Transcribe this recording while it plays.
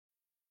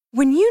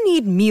When you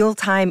need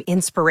mealtime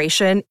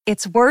inspiration,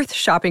 it's worth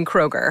shopping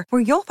Kroger,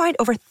 where you'll find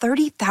over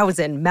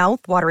 30,000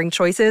 mouth-watering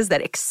choices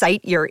that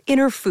excite your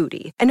inner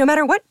foodie. And no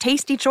matter what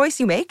tasty choice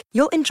you make,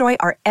 you'll enjoy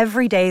our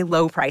everyday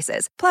low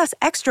prices, plus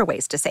extra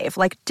ways to save,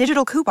 like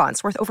digital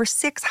coupons worth over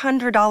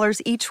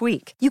 $600 each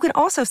week. You can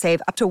also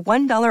save up to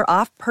 $1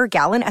 off per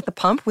gallon at the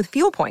pump with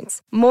fuel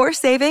points. More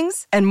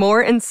savings and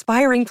more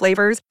inspiring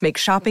flavors make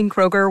shopping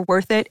Kroger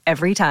worth it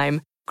every time.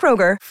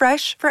 Kroger,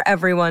 fresh for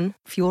everyone.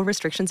 Fuel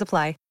restrictions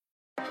apply.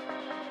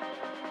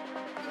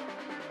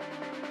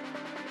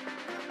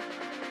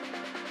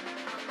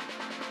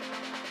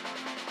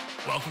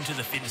 Welcome to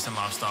the Fitness and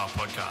Lifestyle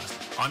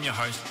Podcast. I'm your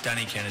host,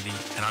 Danny Kennedy,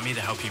 and I'm here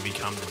to help you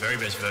become the very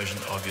best version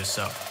of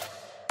yourself.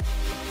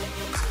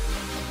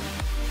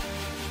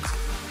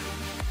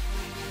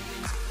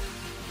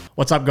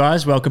 What's up,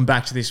 guys? Welcome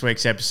back to this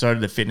week's episode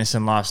of the Fitness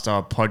and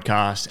Lifestyle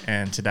Podcast.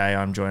 And today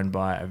I'm joined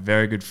by a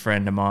very good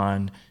friend of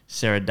mine,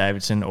 Sarah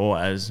Davidson, or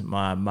as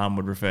my mum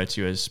would refer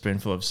to you as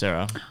Spoonful of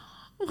Sarah.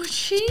 Was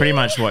she? It's pretty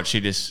much what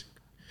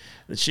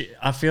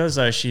I feel as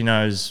though she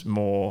knows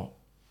more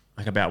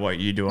about what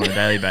you do on a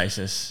daily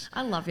basis.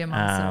 I love your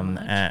mum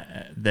so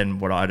much. Than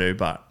what I do,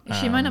 but... Is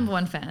she my number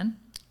one fan?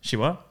 She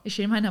what? Is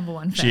she my number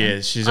one fan? She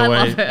is. She's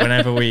always...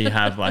 Whenever we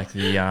have like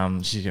the...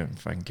 she's going to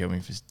fucking kill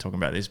me for talking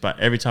about this, but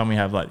every time we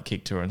have like the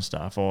kick tour and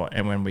stuff,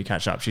 and when we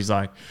catch up, she's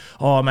like,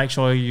 oh, make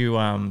sure you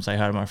say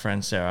hi to my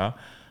friend Sarah.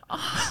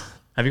 Oh.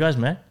 Have you guys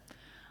met?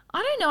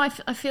 I don't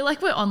know. I feel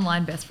like we're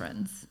online best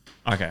friends.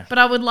 Okay. But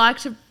I would like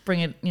to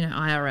bring it,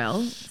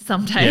 IRL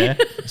someday. Yeah,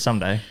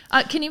 someday.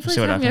 Can you please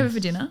have me over for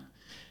dinner?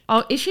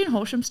 Oh, is she in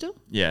Horsham still?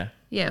 Yeah.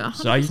 Yeah, 100%.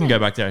 So you can go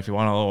back there if you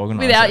want. I'll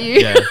organise without you.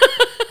 Yeah,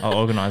 I'll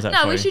organise that for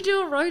you. No, we should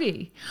do a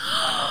roadie.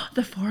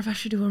 The four of us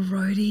should do a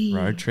roadie.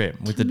 Road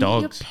trip with the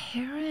dogs.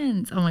 Your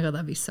parents. Oh my God,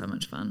 that'd be so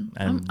much fun.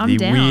 And I'm the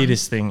down.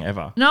 weirdest thing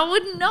ever. No, I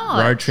would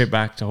not. Road trip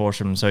back to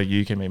Horsham so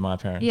you can meet my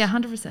parents. Yeah,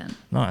 100%.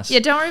 Nice. Yeah,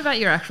 don't worry about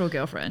your actual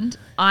girlfriend.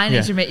 I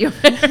need to meet your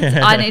parents.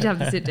 I need to have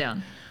to sit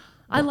down.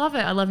 I love it.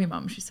 I love your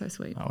mum. She's so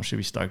sweet. Oh, she'll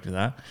be stoked with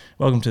that.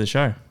 Welcome to the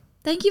show.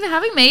 Thank you for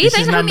having me. This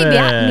Thanks is for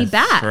having me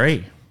back.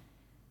 3.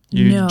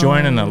 You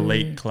join an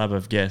elite club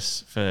of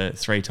guests for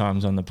 3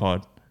 times on the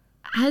pod.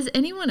 Has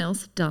anyone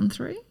else done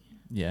 3?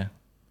 Yeah.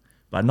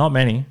 But not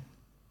many.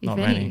 Not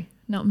many,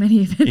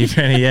 if any. If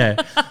any, yeah.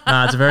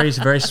 No, it's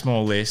a very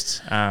small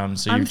list.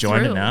 So you've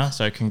joined it now.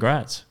 So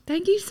congrats.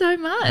 Thank you so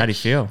much. How do you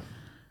feel?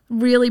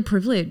 Really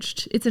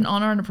privileged. It's an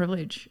honour and a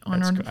privilege.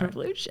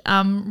 Privilege.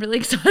 I'm really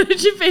excited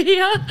to be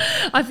here.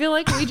 I feel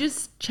like we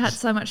just chat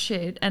so much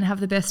shit and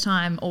have the best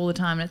time all the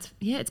time. And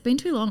it's been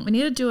too long. We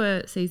need to do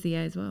a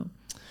CZA as well.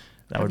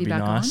 That would be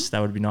nice. That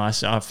would be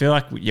nice. I feel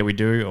like, we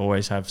do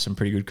always have some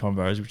pretty good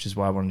convos, which is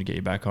why I wanted to get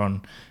you back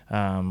on.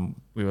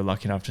 We were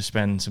lucky enough to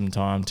spend some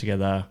time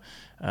together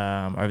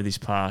over this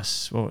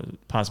past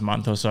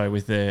month or so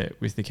with the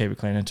Keep It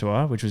Cleaner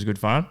tour, which was good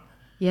fun.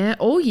 Yeah,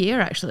 all year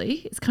actually.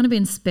 It's kind of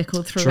been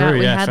speckled throughout. True,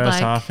 we had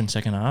first half and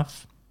second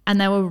half. And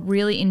they were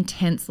really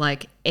intense,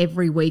 like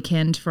every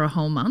weekend for a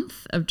whole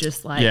month of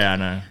just like... Yeah, I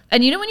know.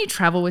 And when you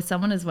travel with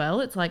someone as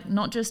well, it's like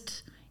not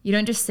just... You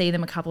don't just see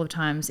them a couple of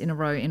times in a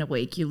row in a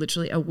week. You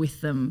literally are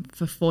with them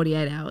for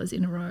 48 hours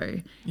in a row.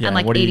 Yeah, and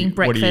like eating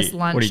breakfast,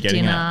 lunch,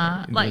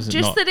 dinner. Like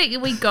just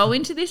we go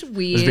into this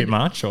weird... Was it a bit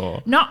much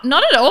or? Not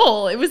at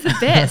all. It was the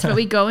best. But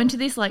we go into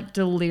this like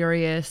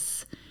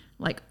delirious,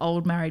 like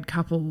old married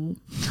couple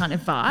kind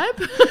of vibe.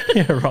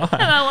 Yeah, right.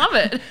 And I love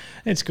it.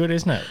 It's good,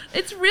 isn't it?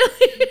 It's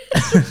really...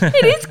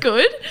 it is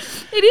good.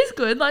 It is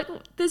good. Like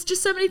there's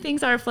just so many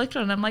things I reflect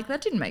on. And I'm like,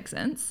 that didn't make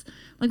sense.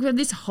 Like we have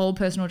this whole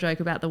personal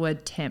joke about the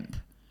word temp.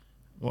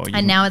 Well,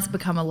 and now it's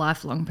become a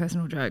lifelong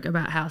personal joke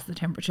about how's the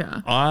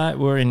temperature.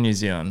 We're in New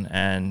Zealand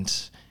and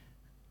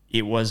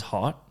it was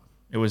hot.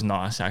 It was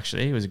nice,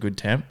 actually. It was a good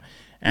temp.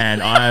 And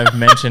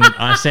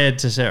I said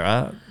to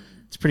Sarah,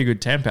 it's a pretty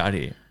good temp out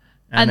here.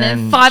 And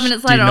then 5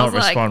 minutes later, I was like... did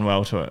not respond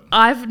well to it.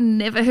 I've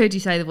never heard you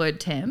say the word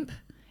temp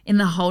in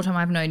the whole time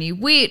I've known you,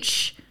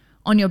 which...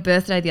 On your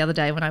birthday the other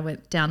day when I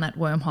went down that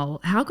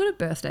wormhole, how good are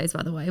birthdays,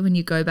 by the way, when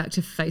you go back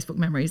to Facebook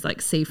memories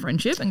like See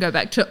Friendship and go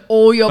back to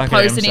all your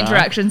posts and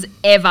interactions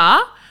ever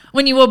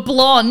when you were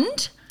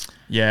blonde?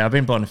 Yeah, I've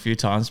been blonde a few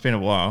times. It's been a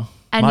while.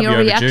 And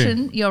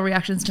your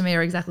reactions to me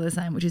are exactly the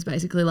same, which is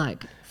basically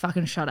like,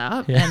 fucking shut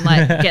up and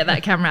like get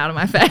that camera out of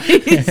my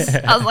face.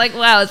 I was like,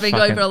 wow, it's been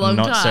going for a long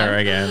time. Not Sarah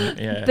again.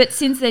 Yeah. But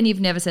since then,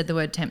 you've never said the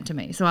word temp to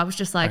me. So I was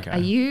just like, are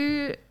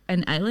you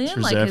an alien? It's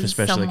reserved for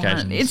special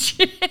occasions.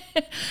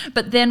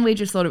 But then we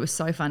just thought it was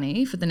so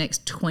funny for the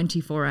next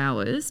 24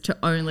 hours to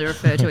only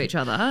refer to each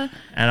other.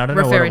 And I don't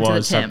know what it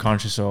was,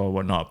 subconscious or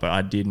whatnot, but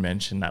I did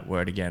mention that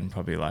word again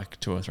probably like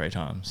 2 or 3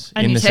 times.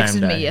 And you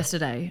texted me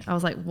yesterday. I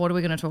was like, what are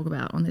we going to talk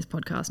about on this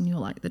podcast? And you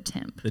were like, the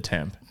temp. The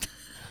temp.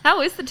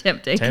 How is the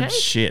temp, DK? Temp's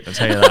shit, I'll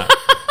tell you that.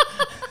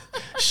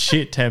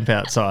 Shit temp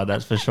outside,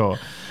 that's for sure.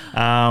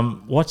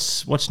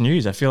 What's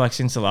news? I feel like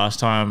since the last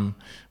time,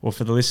 well,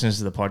 for the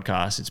listeners of the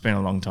podcast, it's been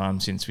a long time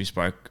since we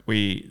spoke.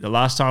 The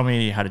last time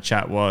we had a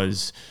chat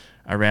was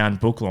around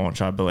book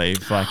launch, I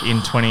believe, like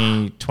in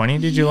 2020.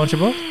 Did you launch a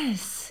book?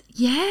 Yes.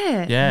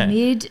 Yeah.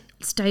 Yeah.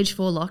 stage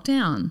 4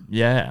 lockdown.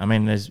 Yeah, I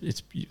mean,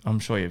 I'm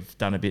sure you've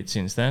done a bit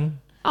since then.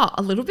 Oh,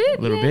 a little bit.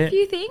 A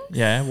few things.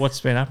 Yeah,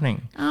 what's been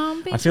happening?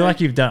 I feel like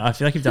you've done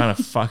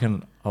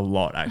a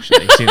lot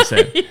actually since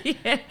then.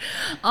 Yeah.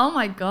 Oh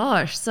my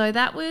gosh. So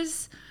that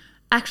was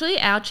actually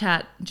our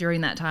chat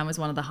during that time was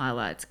one of the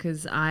highlights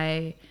because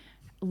I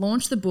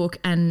launched the book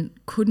and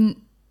couldn't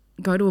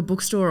go to a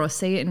bookstore or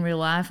see it in real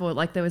life, or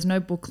like there was no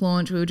book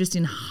launch. We were just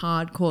in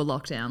hardcore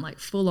lockdown, like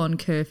full on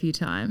curfew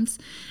times.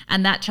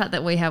 And that chat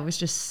that we had was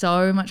just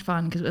so much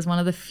fun because it was one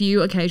of the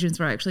few occasions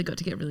where I actually got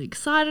to get really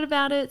excited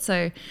about it.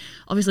 So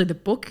obviously the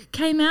book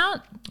came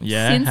out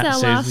since our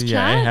last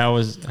chat. How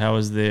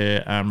was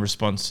the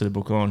response to the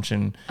book launch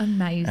and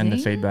amazing, and the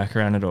feedback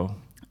around it all?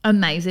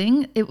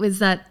 Amazing. It was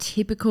that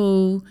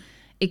typical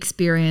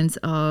experience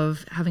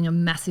of having a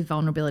massive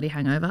vulnerability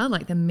hangover,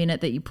 like the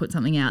minute that you put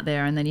something out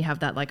there and then you have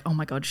that like, oh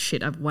my God,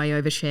 shit, I've way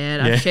overshared.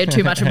 I've shared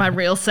too much of my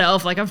real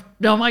self. Like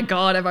oh my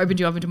God, I've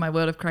opened you up into my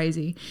world of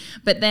crazy.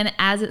 But then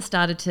as it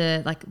started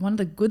to, like, one of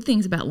the good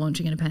things about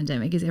launching in a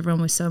pandemic is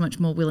everyone was so much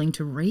more willing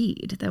to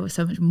read. They were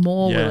so much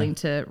more willing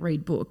to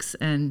read books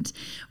and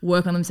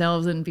work on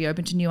themselves and be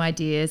open to new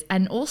ideas,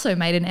 and also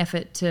made an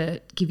effort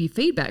to give you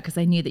feedback because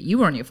they knew that you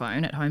were on your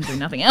phone at home doing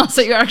nothing else.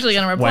 So you're actually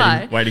going to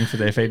reply. Waiting for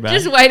their feedback.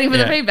 Just waiting for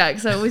the feedback.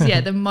 So it was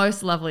the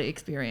most lovely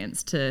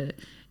experience to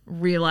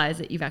realize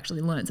that you've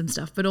actually learned some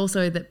stuff, but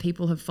also that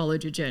people have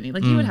followed your journey.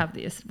 Like you would have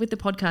this with the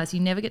podcast, you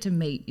never get to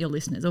meet your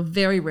listeners, or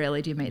very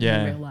rarely do you meet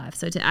them in real life.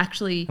 So to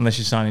actually, unless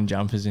you're signing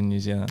jumpers in New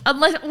Zealand,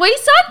 unless we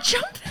sign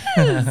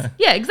jumpers,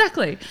 yeah,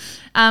 exactly.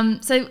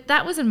 So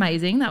that was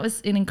amazing. That was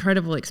an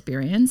incredible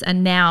experience,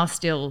 and now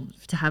still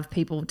to have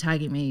people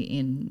tagging me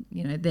in,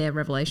 their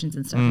revelations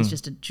and stuff is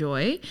just a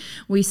joy.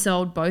 We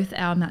sold both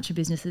our matcha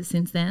businesses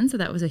since then, so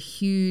that was a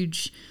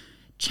huge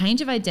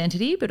change of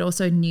identity, but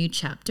also new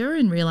chapter,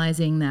 and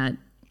realizing that,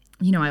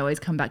 I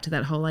always come back to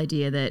that whole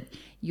idea that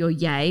your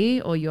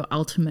yay or your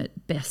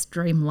ultimate best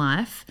dream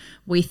life,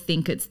 we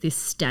think it's this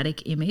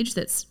static image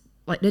that's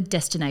like the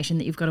destination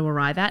that you've got to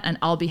arrive at, and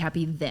I'll be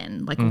happy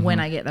then. Like when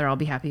I get there, I'll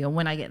be happy, or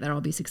when I get there,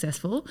 I'll be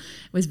successful.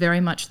 It was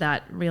very much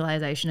that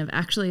realization of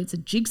actually it's a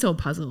jigsaw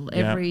puzzle.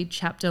 Every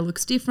chapter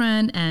looks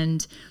different,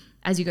 and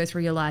as you go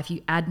through your life, you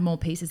add more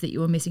pieces that you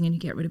were missing and you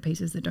get rid of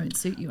pieces that don't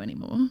suit you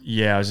anymore.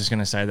 Yeah, I was just going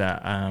to say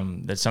that.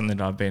 That's something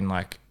that I've been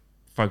like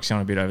focusing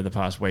on a bit over the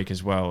past week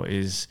as well,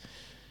 is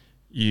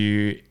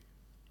you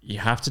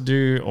have to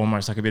do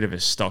almost like a bit of a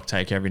stock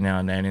take every now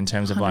and then in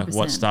terms of 100%. Like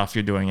what stuff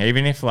you're doing.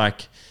 Even if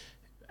like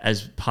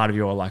as part of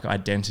your like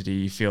identity,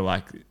 you feel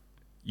like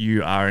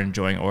you are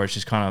enjoying, or it's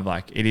just kind of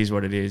like it is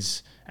what it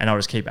is and I'll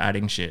just keep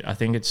adding shit. I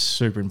think it's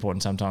super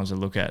important sometimes to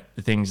look at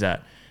the things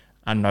that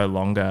are no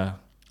longer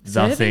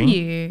serving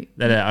you,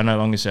 that are no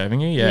longer serving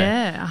you.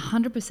 Yeah,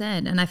 100%.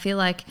 And I feel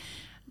like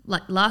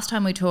last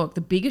time we talked,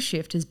 the biggest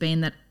shift has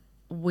been that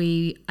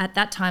at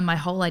that time, my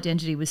whole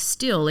identity was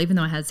still, even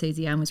though I had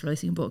CZA and was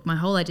releasing a book, my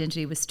whole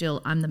identity was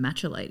still, I'm the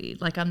matcha lady.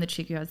 Like I'm the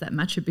chick who has that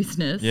matcha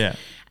business. Yeah.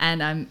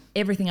 And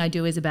everything I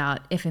do is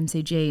about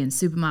FMCG and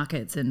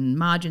supermarkets and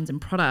margins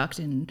and product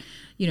and,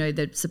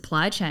 the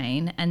supply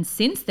chain. And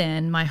since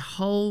then, my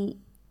whole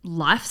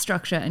life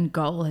structure and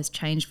goal has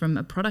changed from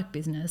a product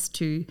business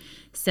to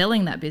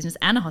selling that business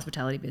and a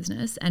hospitality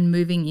business, and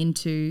moving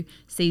into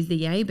Seize the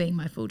Yay being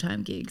my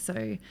full-time gig.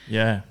 So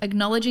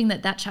acknowledging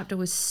that chapter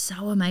was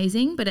so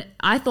amazing, but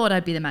I thought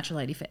I'd be the matcha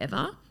lady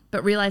forever,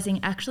 but realizing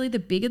actually the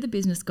bigger the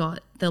business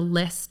got, the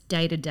less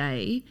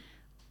day-to-day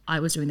I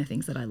was doing the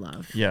things that I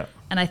love. Yeah.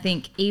 And I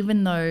think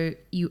even though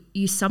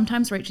you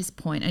sometimes reach this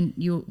point, and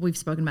we've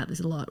spoken about this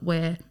a lot,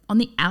 where on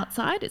the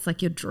outside it's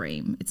like your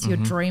dream. It's your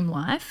dream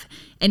life.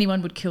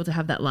 Anyone would kill to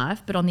have that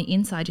life. But on the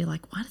inside you're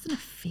like, why doesn't it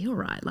feel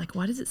right? Like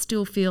why does it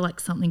still feel like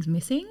something's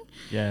missing?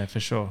 Yeah,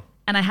 for sure.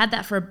 And I had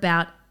that for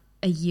about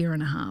a year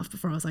and a half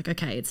before I was like,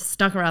 okay, it's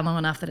stuck around long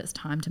enough that it's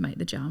time to make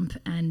the jump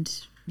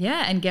and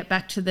get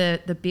back to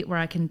the bit where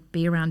I can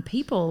be around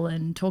people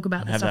and talk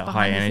about the stuff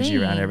behind the scenes. Have that high energy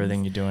around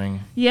everything you're doing.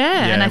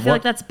 Yeah, and I feel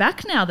like that's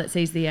back now that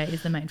Seize the A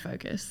is the main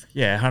focus.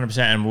 Yeah, 100%.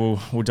 And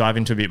we'll dive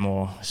into a bit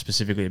more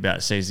specifically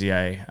about Seize the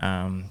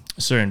A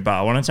soon. But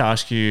I wanted to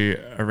ask you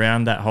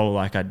around that whole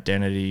like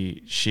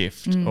identity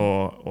shift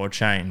or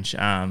change.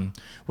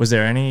 Was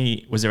there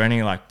any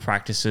like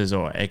practices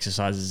or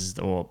exercises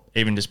or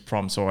even just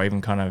prompts or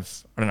even kind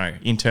of, I don't know,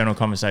 internal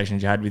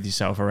conversations you had with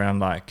yourself around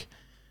like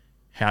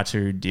how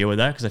to deal with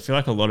that? Because I feel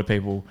like a lot of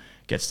people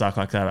get stuck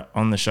like that.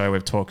 On the show,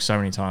 we've talked so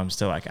many times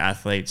to like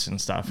athletes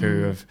and stuff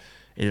who have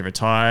either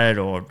retired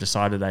or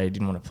decided they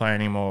didn't want to play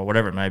anymore, or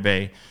whatever it may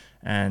be,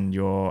 and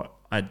you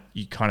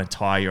kind of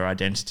tie your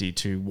identity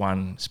to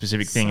one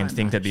specific thing and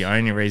think that the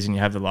only reason you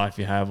have the life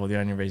you have, or the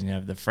only reason you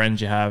have the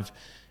friends you have,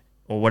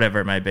 or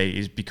whatever it may be,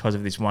 is because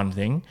of this one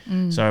thing.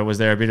 So was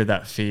there a bit of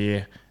that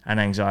fear and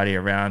anxiety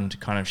around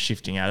kind of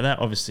shifting out of that?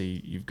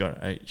 Obviously, you've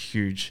got a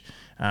huge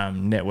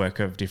network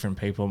of different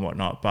people and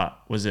whatnot, but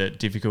was it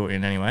difficult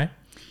in any way?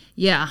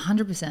 Yeah,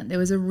 100%. There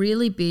was a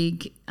really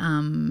big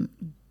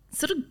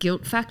sort of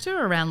guilt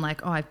factor around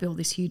like, oh, I've built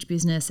this huge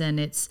business and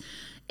it's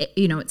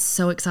it's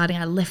so exciting.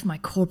 I left my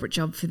corporate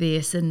job for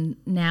this and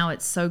now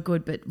it's so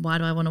good, but why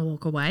do I want to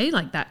walk away?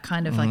 Like that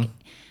kind of like,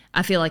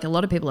 I feel like a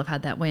lot of people have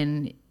had that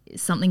when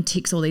something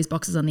ticks all these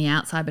boxes on the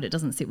outside, but it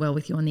doesn't sit well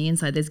with you on the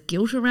inside. There's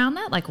guilt around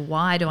that. Like,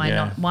 why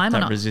am I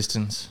not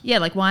resistance? Yeah.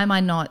 Like, why am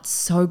I not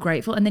so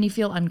grateful? And then you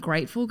feel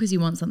ungrateful because you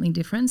want something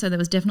different. So there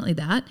was definitely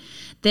that.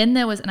 Then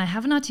there was, and I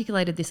haven't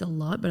articulated this a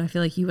lot, but I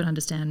feel like you would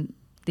understand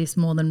this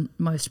more than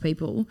most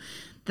people,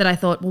 that I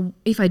thought, well,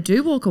 if I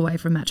do walk away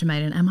from Matcha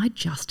Maiden, am I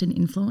just an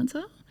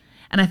influencer?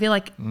 And I feel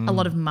like a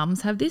lot of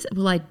mums have this.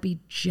 Will I be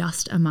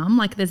just a mum?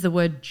 Like there's the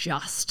word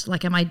just.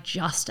 Like am I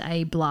just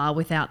a blah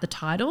without the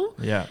title?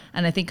 Yeah.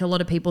 And I think a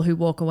lot of people who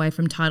walk away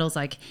from titles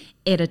like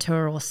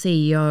editor or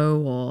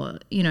CEO or,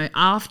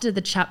 after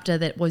the chapter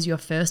that was your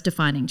first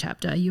defining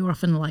chapter, you're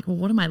often like, well,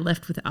 what am I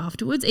left with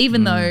afterwards?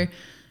 Even though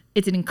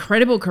it's an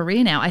incredible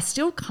career now, I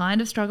still kind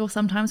of struggle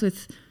sometimes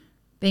with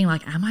being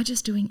like, am I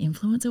just doing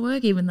influencer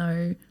work?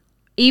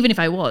 Even if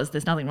I was,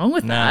 there's nothing wrong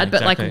with that.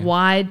 But exactly. like,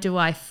 why do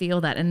I feel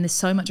that? And there's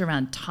so much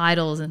around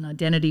titles and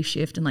identity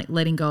shift and like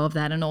letting go of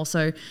that. And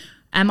also,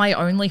 am I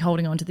only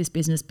holding on to this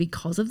business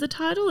because of the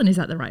title? And is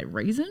that the right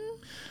reason?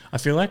 I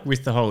feel like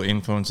with the whole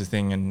influencer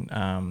thing and,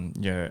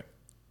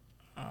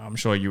 I'm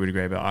sure you would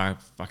agree, but I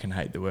fucking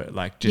hate the word,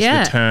 like just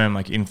the term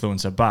like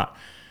influencer. But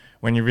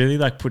when you really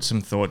like put some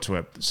thought to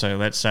it, so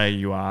let's say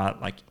you are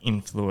like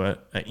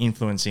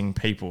influencing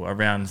people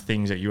around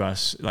things that you are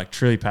like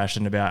truly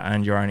passionate about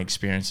and your own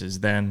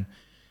experiences, then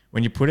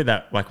when you put it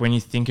that, like when you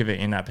think of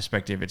it in that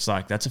perspective, it's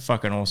like, that's a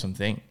fucking awesome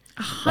thing.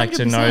 100%. Like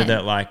to know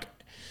that like,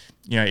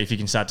 if you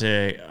can start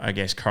to, I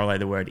guess, correlate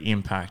the word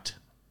impact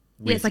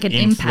with it's like an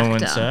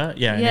influencer. impactor.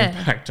 An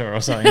impactor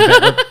or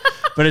something.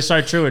 But it's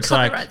so true. It's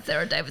Copyright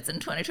Sarah Davidson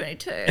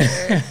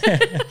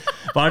 2022.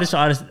 But I just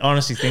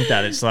honestly think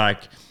that it's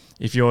like,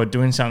 if you're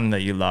doing something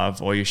that you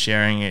love or you're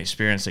sharing an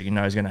experience that you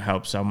know is going to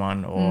help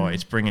someone or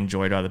it's bringing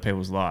joy to other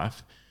people's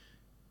life,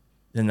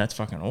 then that's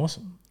fucking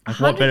awesome. Like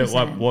what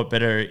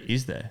better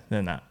is there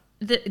than that?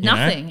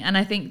 Nothing. And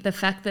I think the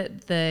fact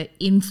that the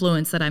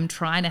influence that I'm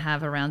trying to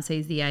have around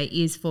Seize the A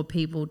is for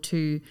people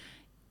to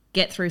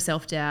get through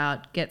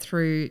self-doubt, get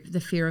through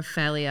the fear of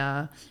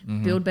failure,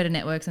 build better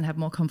networks and have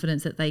more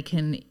confidence that they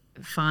can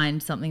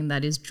find something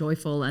that is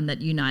joyful and that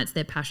unites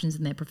their passions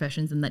and their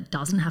professions and that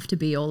doesn't have to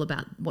be all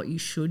about what you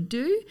should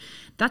do.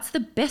 That's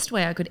the best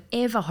way I could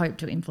ever hope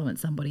to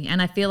influence somebody.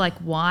 And I feel like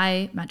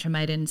why Matcha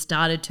Maiden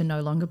started to no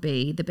longer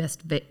be the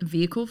best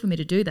vehicle for me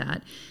to do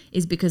that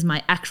is because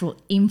my actual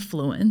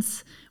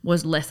influence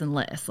was less and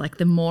less. Like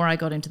the more I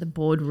got into the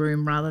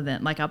boardroom rather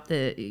than like up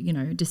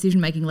the,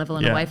 decision-making level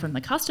and away from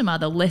the customer,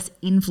 the less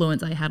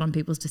influence I had on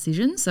people's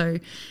decisions. So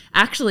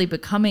actually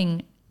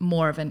becoming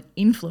more of an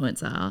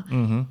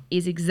influencer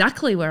is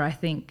exactly where I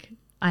think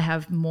I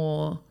have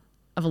more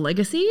of a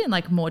legacy and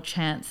like more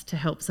chance to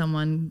help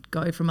someone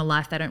go from a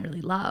life they don't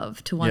really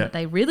love to one that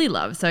they really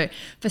love. So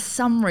for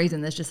some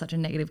reason there's just such a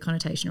negative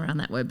connotation around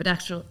that word, but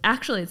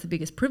actually it's the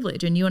biggest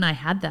privilege. And you and I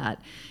had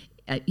that,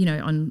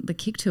 on the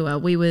Kick tour.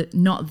 We were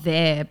not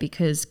there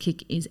because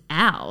Kick is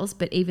ours,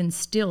 but even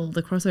still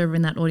the crossover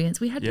in that audience,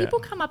 we had people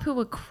come up who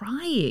were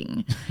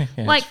crying.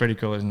 It's pretty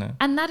cool, isn't it?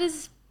 And that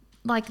is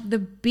like the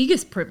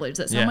biggest privilege,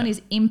 that someone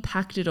is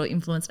impacted or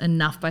influenced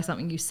enough by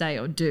something you say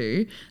or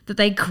do that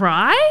they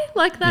cry.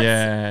 Like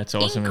that's it's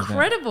awesome,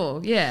 incredible.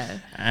 Isn't it?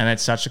 And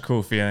it's such a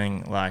cool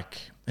feeling. Like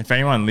if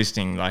anyone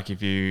listening, like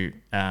if you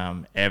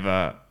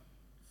ever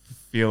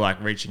feel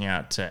like reaching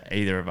out to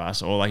either of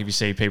us, or like if you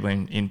see people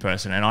in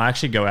person, and I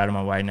actually go out of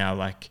my way now,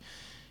 like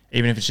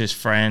even if it's just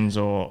friends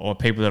or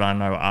people that I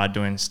know are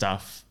doing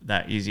stuff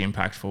that is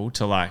impactful,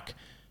 to like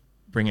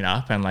bring it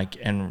up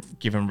and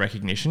give them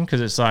recognition,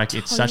 because it's like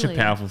it's such a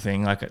powerful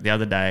thing. Like the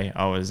other day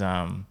I was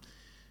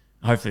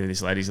hopefully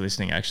this lady's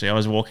listening, actually. I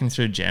was walking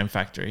through Jam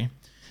Factory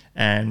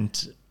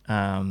and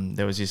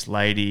there was this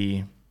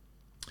lady,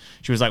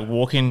 she was like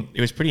walking,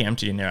 it was pretty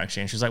empty in there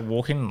actually, and she was like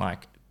walking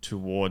like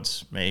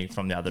towards me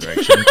from the other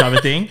direction type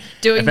of thing.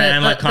 Doing the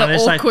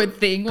awkward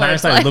thing. Kind of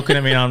just like looking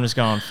at me and I'm just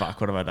going, fuck,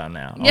 what have I done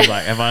now? I was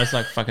like, have I just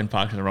like fucking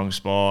parked in the wrong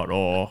spot,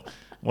 or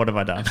what have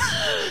I done?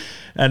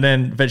 And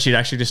then, but she'd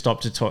actually just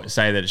stopped to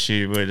say that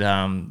she would,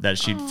 that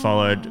she'd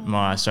followed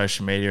my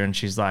social media, and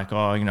she's like,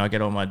 oh, I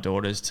get all my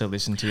daughters to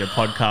listen to your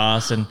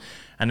podcast,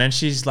 and then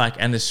she's like,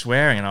 and the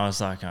swearing, and I was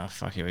like, oh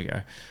fuck, here we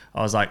go.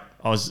 I was like,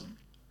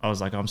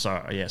 I'm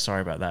sorry, yeah,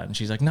 sorry about that. And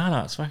she's like,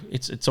 no,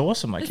 it's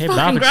awesome. Like, keep it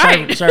up.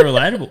 It's so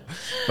relatable.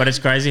 But it's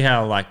crazy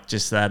how like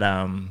just that,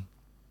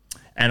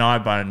 and I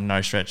by no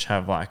stretch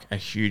have like a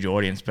huge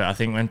audience, but I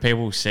think when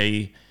people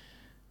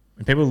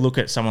look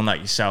at someone like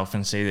yourself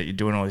and see that you're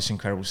doing all this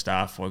incredible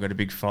stuff, or got a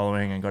big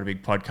following and got a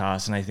big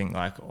podcast, and they think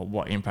like, oh,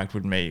 what impact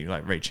would me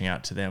like reaching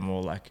out to them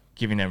or like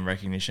giving them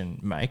recognition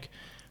make?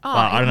 Oh,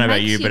 I don't know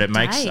about you, but it day.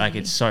 makes like,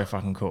 it's so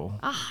fucking cool.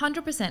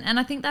 100%. And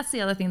I think that's the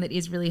other thing that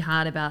is really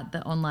hard about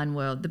the online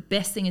world. The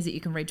best thing is that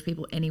you can reach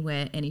people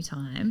anywhere,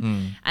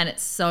 anytime. And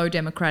it's so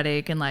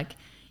democratic, and like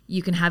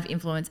you can have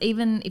influence.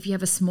 Even if you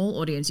have a small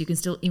audience, you can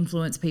still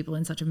influence people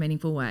in such a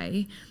meaningful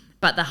way.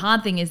 But the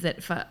hard thing is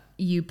that for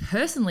you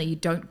personally, you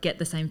don't get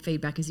the same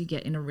feedback as you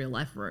get in a real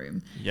life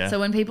room. Yeah. So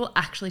when people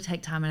actually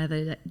take time out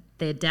of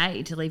their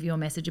day to leave you a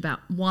message about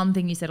one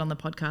thing you said on the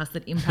podcast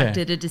that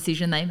impacted a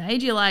decision they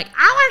made, you're like,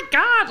 oh my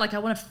God, like I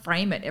want to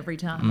frame it every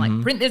time.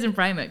 Like print this and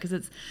frame it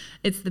because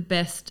it's the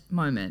best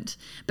moment.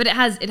 But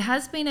it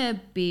has been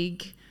a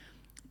big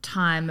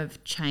time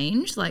of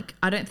change. Like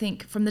I don't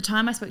think from the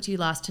time I spoke to you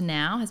last to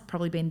now has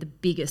probably been the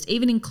biggest,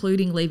 even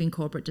including leaving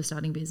corporate to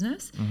starting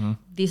business.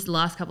 This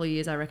last couple of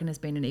years I reckon has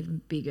been an even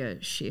bigger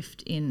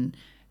shift in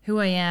who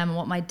I am and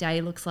what my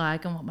day looks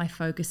like and what my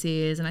focus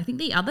is. And I think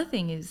the other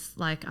thing is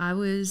like I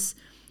was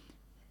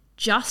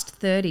just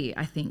 30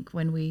 I think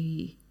when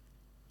we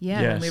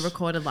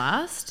recorded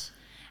last.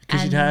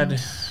 Because you'd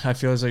had, I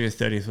feel as though your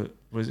 30th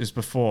was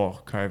before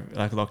COVID,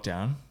 like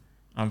lockdown.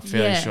 I'm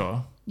fairly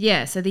sure.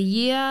 Yeah, so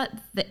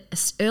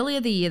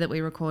earlier the year that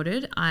we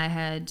recorded, I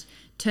had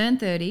turned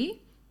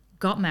 30,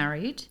 got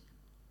married,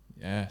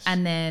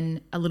 and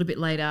then a little bit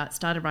later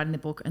started writing the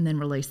book and then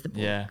released the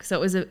book. Yeah. So it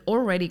was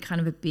already kind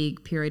of a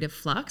big period of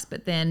flux.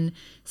 But then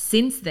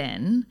since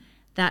then,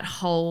 that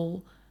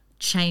whole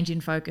change in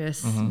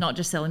focus, not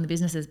just selling the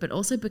businesses, but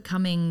also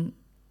becoming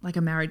like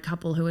a married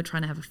couple who are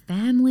trying to have a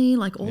family,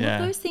 like all of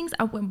those things.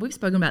 We've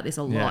spoken about this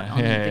a lot on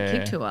the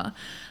Kick Tour.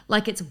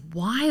 Like it's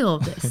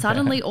wild.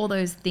 Suddenly all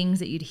those things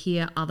that you'd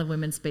hear other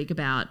women speak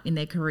about in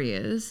their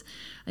careers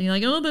and you're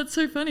like, oh, that's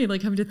so funny.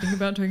 Like having to think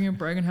about taking a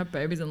break and have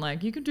babies and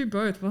like, you can do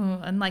both.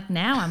 And like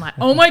now I'm like,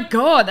 oh my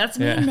God, that's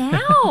me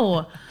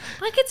now.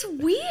 Like it's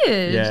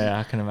weird. Yeah,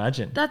 I can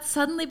imagine. That's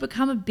suddenly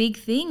become a big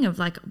thing of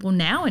like, well,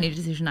 now any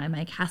decision I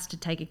make has to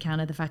take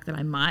account of the fact that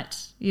I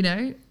might,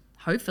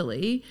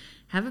 hopefully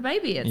have a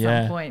baby at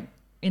some point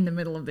in the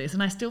middle of this.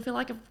 And I still feel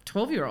like a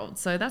 12-year-old.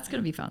 So that's going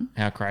to be fun.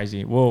 How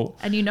crazy. Well,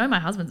 and my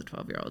husband's a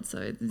 12-year-old. So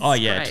this is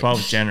great.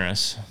 12's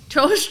generous.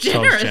 12's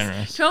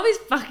generous. 12 is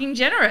fucking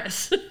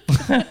generous.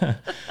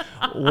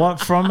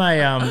 What from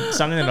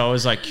something that I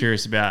was like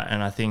curious about,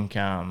 and I think,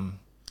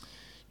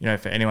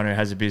 for anyone who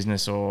has a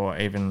business or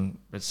even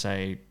let's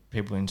say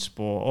people in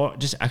sport or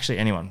just actually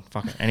anyone.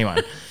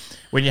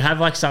 When you have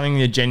like something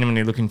you're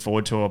genuinely looking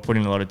forward to or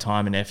putting a lot of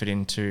time and effort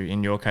into,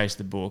 in your case,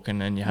 the book, and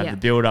then you have the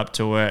build up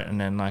to it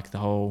and then like the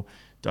whole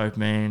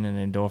dopamine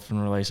and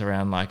endorphin release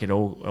around like it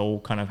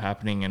all kind of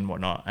happening and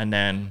whatnot. And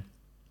then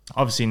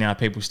obviously now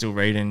people still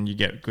read and you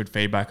get good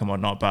feedback and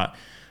whatnot, but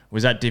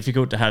was that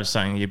difficult to have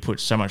something you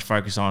put so much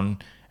focus on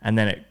and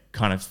then it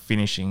kind of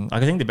finishing?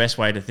 Like I think the best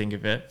way to think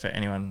of it for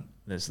anyone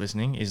that's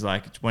listening is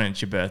like when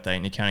it's your birthday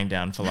and you're counting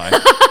down for like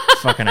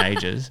fucking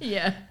ages.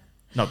 Yeah.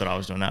 Not that I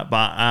was doing that,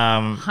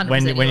 but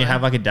when you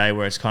have like a day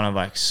where it's kind of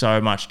like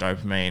so much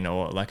dopamine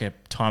or like a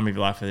time of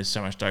your life where there's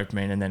so much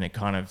dopamine and then it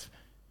kind of,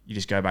 you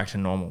just go back to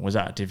normal. Was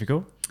that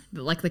difficult?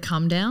 Like the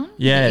come down?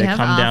 Yeah, the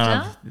come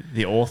down of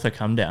the author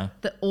come down.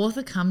 The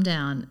author come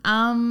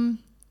down.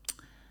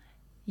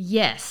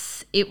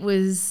 Yes, it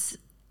was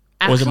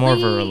actually... Or was it more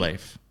of a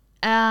relief?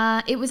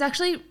 It was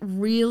actually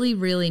really,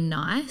 really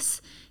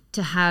nice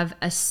to have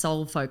a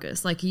sole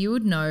focus. Like you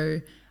would know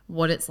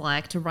what it's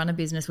like to run a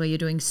business where you're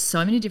doing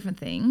so many different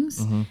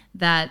things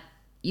that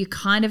you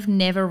kind of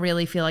never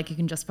really feel like you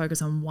can just focus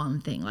on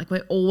one thing. Like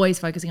we're always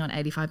focusing on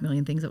 85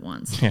 million things at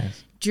once.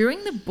 Yes.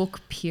 During the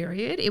book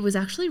period, it was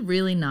actually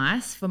really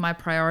nice for my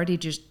priority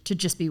to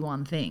just be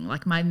one thing.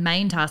 Like my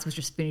main task was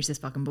just finish this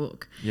fucking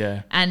book.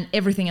 Yeah. And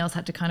everything else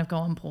had to kind of go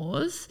on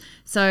pause.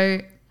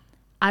 So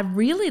I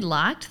really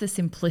liked the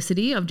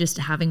simplicity of just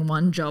having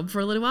one job for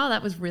a little while.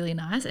 That was really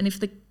nice. And if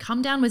the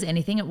come down was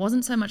anything, it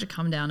wasn't so much a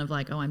come down of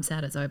like, oh, I'm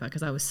sad it's over,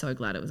 because I was so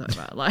glad it was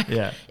over. Like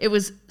it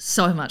was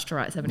so much to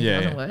write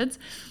 70,000 words.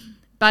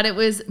 But it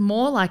was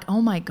more like,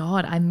 oh my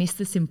God, I miss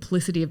the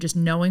simplicity of just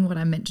knowing what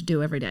I'm meant to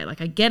do every day. Like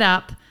I get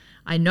up,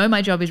 I know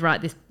my job is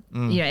write this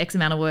X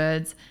amount of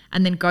words,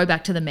 and then go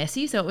back to the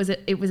messy. So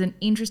it was an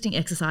interesting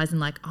exercise in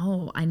like,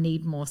 oh, I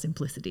need more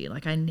simplicity.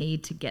 Like I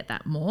need to get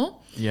that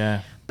more.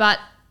 Yeah. But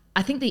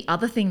I think the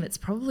other thing that's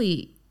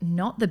probably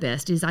not the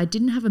best is I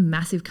didn't have a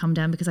massive come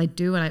down because I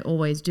do what I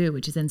always do,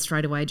 which is then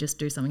straight away just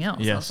do something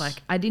else. Yes. I was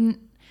like,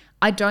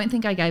 I don't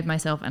think I gave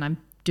myself, and I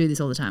do this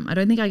all the time, I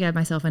don't think I gave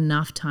myself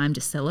enough time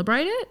to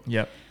celebrate it.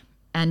 Yep.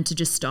 And to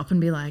just stop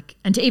and be like,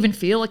 and to even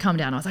feel a come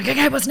down. I was like,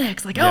 okay, what's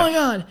next? Like, oh my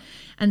God.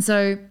 And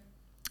so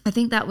I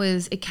think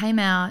it came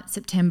out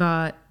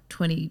September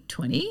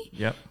 2020.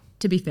 Yep.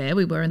 To be fair,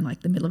 we were in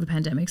like the middle of a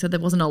pandemic, so there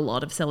wasn't a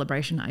lot of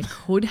celebration I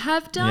could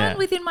have done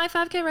within my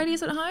 5K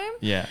radius at home.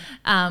 Yeah.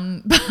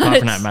 But apart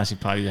from that massive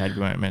party you had, you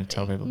weren't meant to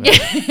tell people about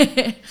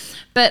it.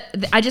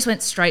 But I just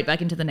went straight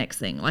back into the next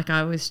thing. Like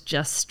I was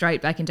just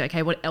straight back into,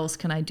 okay, what else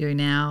can I do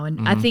now?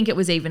 And I think it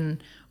was even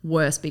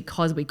worse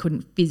because we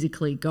couldn't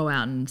physically go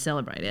out and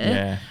celebrate it.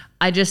 Yeah.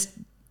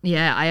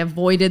 I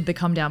avoided the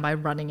come down by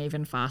running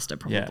even faster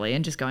probably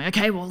and just going,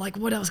 okay, well, like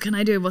what else can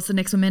I do? What's the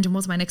next momentum?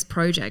 What's my next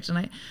project? And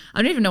I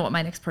don't even know what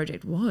my next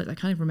project was. I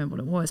can't even remember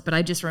what it was, but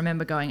I just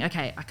remember going,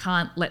 okay, I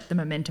can't let the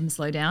momentum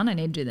slow down. I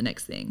need to do the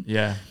next thing.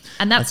 Yeah.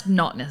 And that's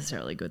not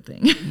necessarily a good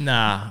thing.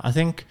 Nah, I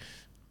think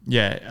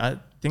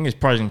there's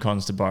pros and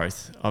cons to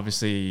both.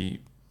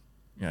 Obviously,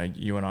 you know,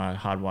 you and I are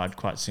hardwired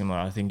quite similar.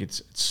 I think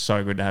it's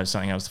so good to have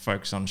something else to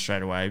focus on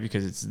straight away,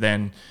 because it's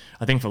then,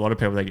 I think for a lot of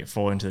people, they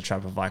fall into the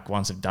trap of like,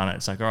 once they've done it,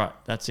 it's like, all right,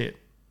 that's it.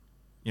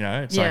 You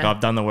know, it's like, I've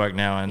done the work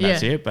now and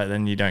that's it. But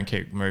then you don't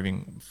keep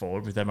moving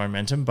forward with that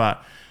momentum.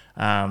 But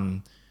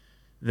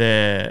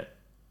the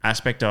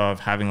aspect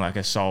of having like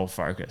a sole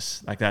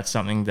focus, like that's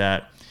something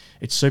that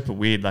it's super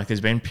weird. Like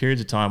there's been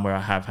periods of time where I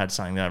have had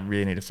something that I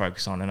really need to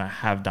focus on, and I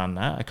have done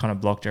that. I kind of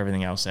blocked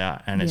everything else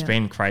out, and it's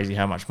been crazy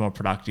how much more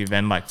productive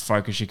and like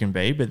focused you can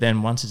be. But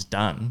then once it's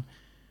done,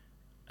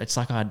 it's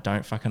like I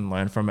don't fucking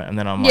learn from it, and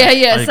then I'm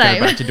I go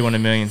back to doing a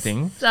million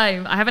things.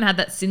 Same. I haven't had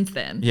that since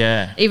then.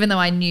 Yeah. Even though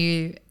I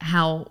knew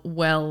how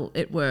well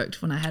it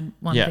worked when I had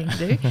one thing to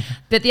do.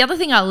 But the other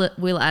thing I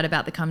will add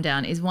about the come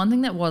down is one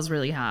thing that was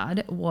really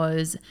hard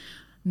was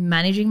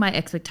managing my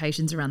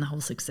expectations around the whole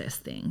success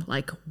thing.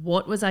 Like,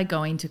 what was I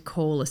going to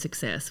call a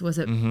success? Was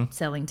it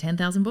selling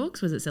 10,000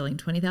 books? Was it selling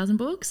 20,000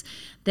 books?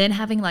 Then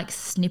having like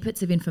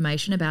snippets of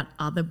information about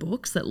other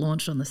books that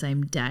launched on the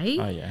same day.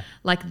 Oh yeah.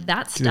 Like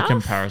that stuff. The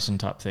comparison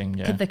type thing.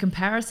 Yeah. The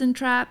comparison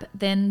trap.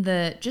 Then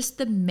the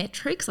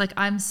metrics. Like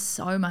I'm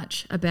so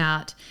much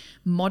about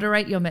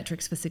moderate your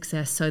metrics for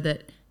success so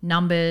that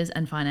numbers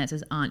and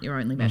finances aren't your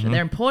only measure.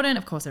 They're important,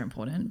 of course they're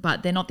important,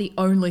 but they're not the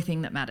only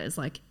thing that matters.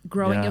 Like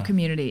growing your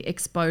community,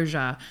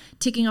 exposure,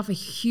 ticking off a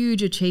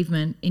huge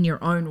achievement in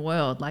your own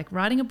world. Like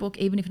writing a book,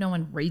 even if no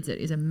one reads it,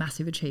 is a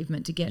massive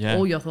achievement. To get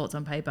all your thoughts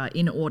on paper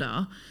in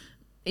order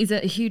is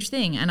a huge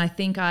thing. And I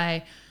think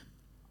I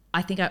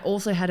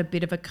also had a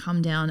bit of a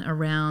come down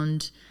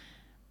around,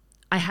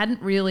 I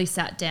hadn't really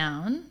sat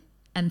down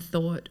and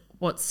thought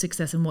what's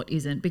success and what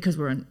isn't, because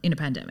we're in a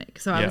pandemic.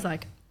 So I was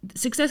like,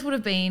 success would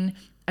have been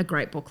a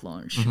great book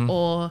launch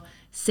or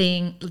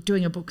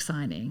doing a book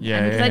signing.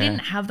 And because I didn't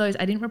have those,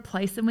 I didn't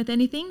replace them with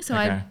anything. So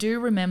I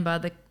do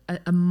remember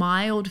a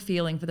mild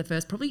feeling for the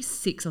first probably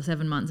 6 or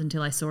 7 months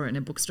until I saw it in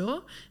a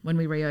bookstore when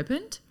we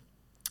reopened.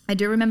 I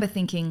do remember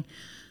thinking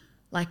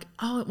like,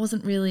 oh, it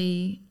wasn't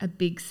really a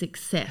big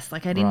success.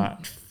 Like I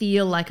didn't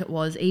feel like it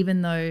was,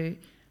 even though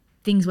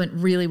things went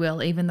really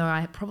well, even though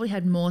I probably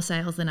had more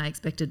sales than I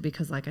expected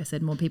because, like I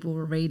said, more people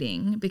were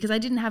reading, because I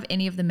didn't have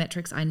any of the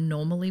metrics I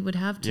normally would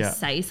have to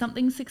say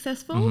something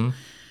successful.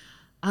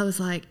 I was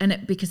like, I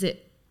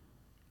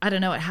don't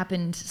know, it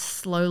happened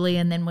slowly.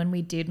 And then when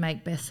we did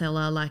make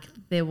bestseller, like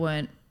there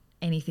wasn't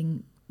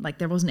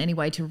any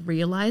way to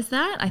realize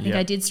that. I think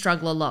I did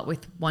struggle a lot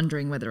with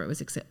wondering whether it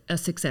was a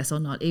success or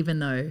not, even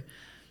though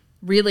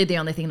really the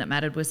only thing that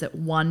mattered was that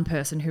one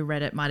person who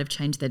read it might have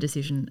changed their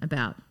decision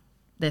about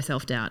their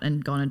self-doubt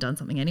and gone and done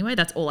something anyway.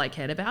 That's all I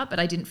cared about, but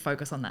I didn't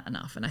focus on that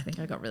enough, and I think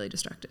I got really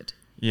distracted.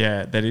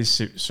 Yeah, that is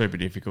super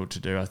difficult to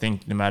do. I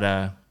think no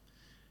matter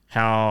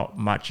how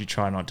much you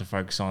try not to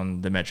focus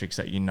on the metrics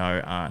that you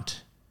know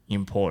aren't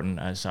important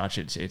as such,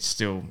 it's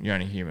still, you're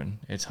only human.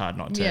 It's hard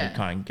not to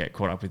kind of get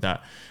caught up with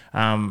that.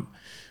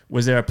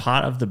 Was there a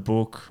part of the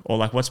book, or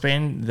like what's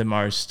been the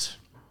most,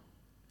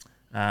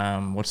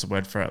 what's the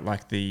word for it?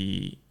 Like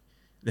the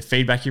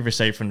feedback you've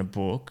received from the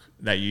book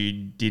that you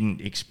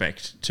didn't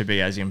expect to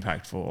be as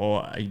impactful,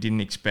 or you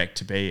didn't expect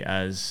to be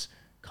as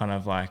kind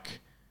of like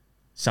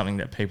something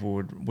that people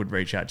would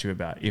reach out to you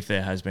about, if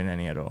there has been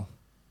any at all?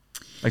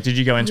 Like, did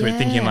you go into it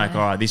thinking like,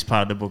 oh, this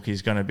part of the book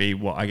is going to be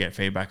what I get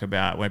feedback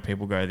about, where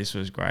people go, this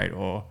was great?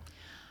 Or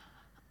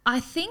I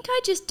think I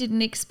just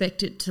didn't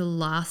expect it to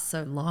last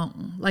so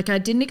long. Like I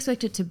didn't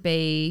expect it to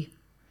be,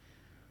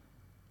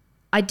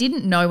 I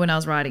didn't know when I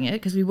was writing it,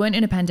 because we weren't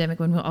in a pandemic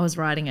when I was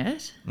writing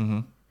it.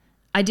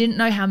 I didn't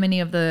know how many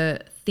of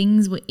the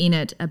things were in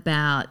it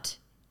about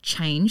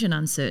change and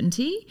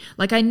uncertainty.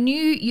 Like I knew,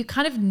 you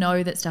kind of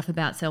know that stuff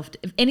about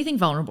anything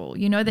vulnerable,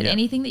 you know that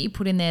anything that you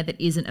put in there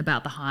that isn't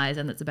about the highs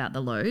and that's about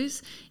the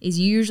lows is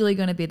usually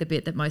going to be the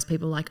bit that most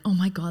people are like, oh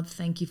my God,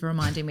 thank you for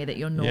reminding me that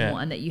you're normal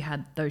and that you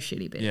had those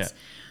shitty bits.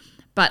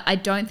 But I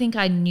don't think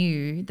I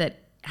knew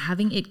that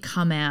having it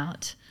come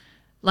out,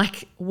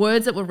 like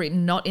words that were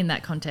written not in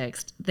that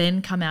context,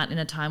 then come out in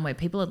a time where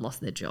people had lost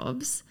their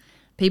jobs.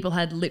 People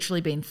had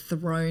literally been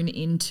thrown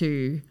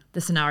into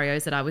the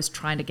scenarios that I was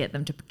trying to get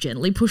them to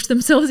gently push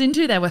themselves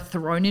into. They were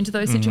thrown into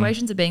those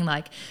situations of being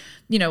like,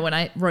 you know, when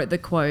I wrote the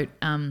quote,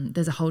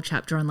 there's a whole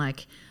chapter on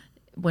like,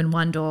 when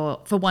one door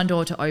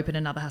to open,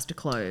 another has to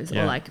close,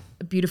 or like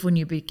beautiful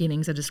new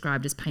beginnings are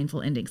described as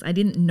painful endings. I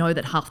didn't know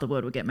that half the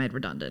word would get made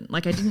redundant.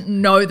 Like I didn't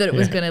know that it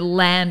was going to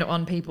land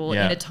on people in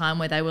a time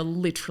where they were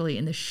literally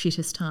in the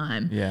shittest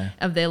time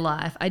of their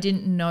life. I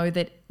didn't know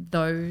that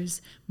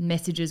those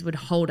messages would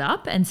hold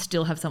up and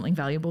still have something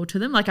valuable to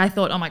them. Like I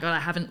thought, oh my God,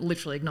 I haven't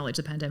literally acknowledged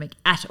the pandemic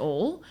at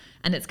all,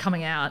 and it's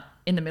coming out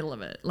in the middle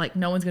of it. Like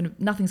nothing's going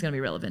to be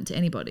relevant to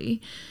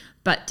anybody.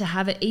 But to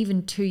have it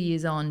even 2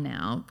 years on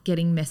now,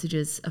 getting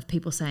messages of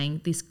people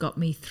saying this got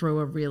me through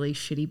a really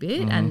shitty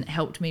bit and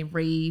helped me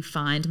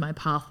re-find my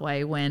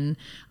pathway when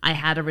I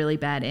had a really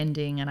bad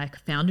ending and I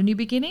found a new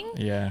beginning.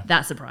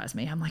 That surprised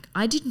me. I'm like,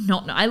 I did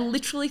not know. I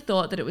literally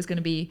thought that it was going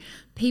to be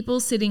people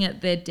sitting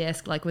at their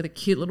desk like with a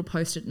cute little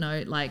post-it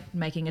note, like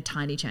making a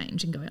tiny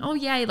change and going, oh,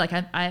 yay, like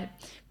I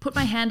put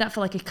my hand up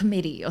for like a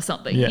committee or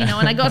something, you know,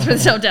 and I got through the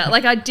self-doubt.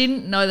 Like I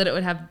didn't know that it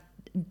would have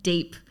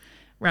deep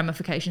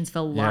ramifications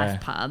for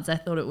life paths. I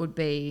thought it would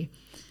be,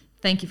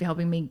 thank you for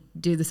helping me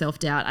do the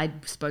self-doubt. I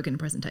spoke in a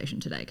presentation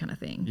today kind of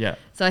thing. Yeah.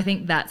 So I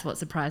think that's what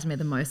surprised me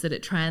the most, that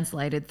it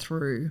translated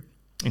through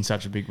in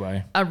such a big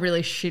way. A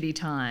really shitty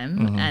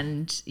time.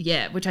 And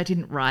which I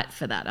didn't write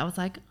for that. I was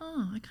like,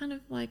 oh, I kind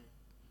of like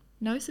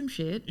know some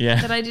shit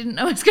that I didn't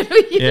know was going to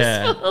be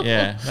useful.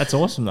 Yeah. That's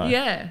awesome though.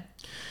 Yeah.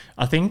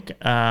 I think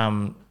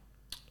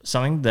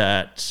something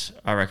that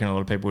I reckon a lot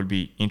of people would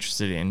be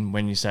interested in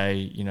when you say,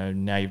 you know,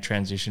 now you've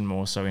transitioned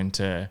more so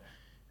into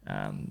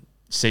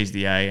Seize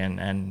the A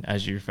and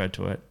as you referred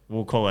to it,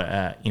 we'll call it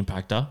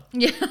Impactor.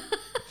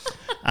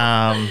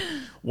 Yeah.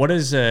 What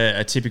does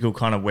a typical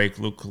kind of week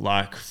look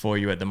like for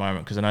you at the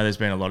moment? Because I know there's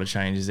been a lot of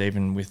changes,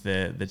 even with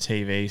the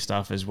TV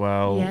stuff as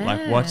well. Yeah.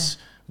 Like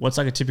what's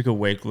like a typical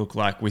week look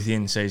like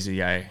within Seize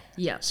the A,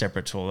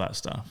 separate to all that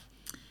stuff?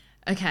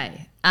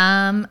 Okay.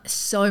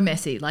 So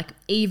messy, like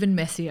even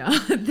messier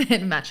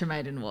than Matcha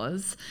Maiden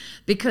was,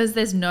 because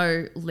there's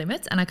no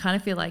limits. And I kind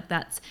of feel like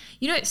that's,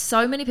 you know,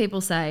 so many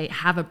people say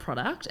have a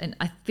product, and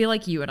I feel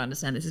like you would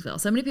understand this as well.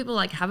 So many people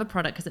like have a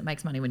product because it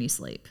makes money when you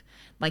sleep.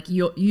 Like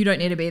you don't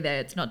need to be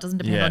there. Doesn't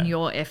depend on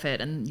your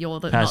effort, and you're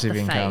passive not the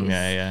income. face.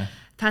 Yeah.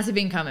 Passive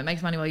income. It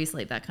makes money while you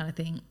sleep. That kind of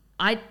thing.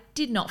 I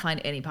did not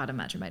find any part of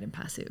Matcha Maiden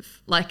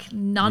passive. Like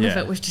none of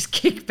it was just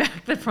kick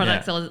back. The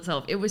product sells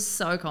itself. It was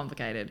so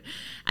complicated.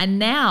 And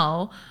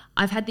now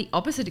I've had the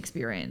opposite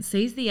experience.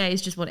 Seize the A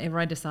is just whatever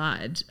I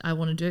decide I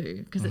want to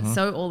do, because it's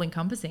so all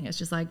encompassing. It's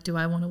just like, do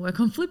I want to work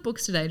on flip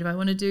books today? Do I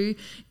want to do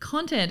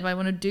content? Do I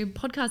want to do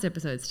podcast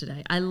episodes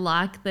today? I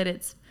like that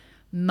it's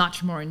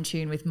much more in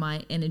tune with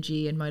my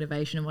energy and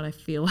motivation and what I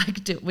feel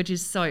like do, which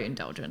is so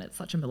indulgent. It's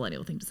such a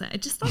millennial thing to say.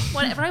 It's just like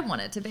whatever I want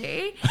it to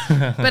be.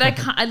 But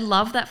I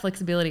love that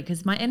flexibility,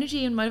 because my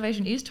energy and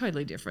motivation is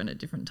totally different at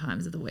different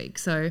times of the week.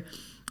 So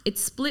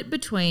it's split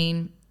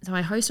between, so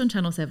I host on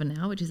Channel 7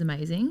 now, which is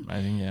amazing.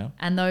 Amazing, yeah.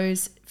 And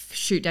those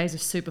shoot days are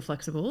super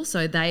flexible.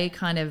 So they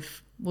kind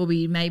of will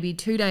be maybe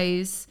 2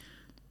 days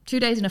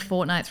in a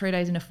fortnight, 3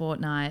 days in a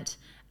fortnight,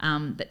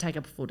 that take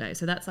up a full day.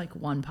 So that's like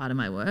one part of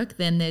my work.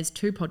 Then there's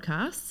 2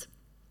 podcasts.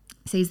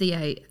 Seize the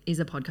A is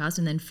a podcast,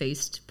 and then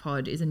Feast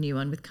Pod is a new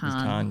one with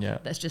Khan.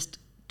 That's just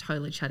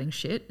totally chatting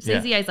shit.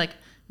 Seize the A is like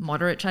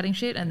moderate chatting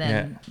shit, and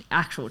then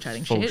actual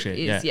chatting full shit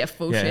is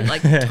full shit,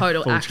 like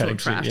total actual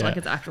trash, like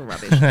it's actual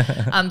rubbish.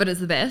 But it's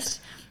the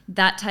best.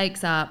 That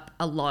takes up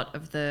a lot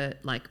of the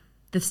like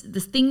the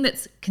thing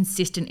that's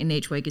consistent in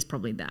each week is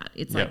probably that.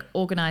 It's like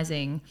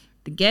organizing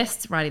the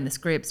guests, writing the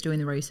scripts, doing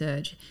the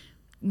research,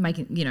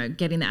 making, you know,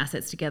 getting the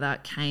assets together,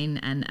 Kane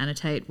and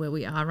Annotate, where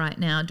we are right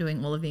now,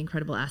 doing all of the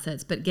incredible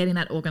assets, but getting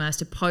that organized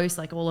to post,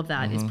 like all of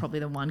that is probably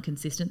the one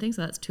consistent thing.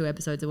 So that's 2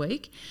 episodes a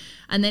week.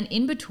 And then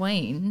in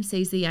between,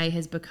 Seize the A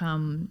has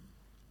become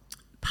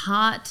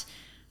part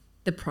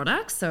the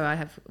products. So I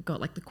have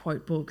got like the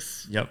quote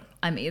books.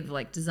 I'm either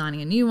like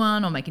designing a new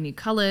one or making new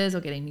colors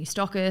or getting new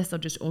stockists or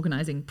just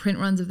organizing print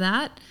runs of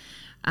that.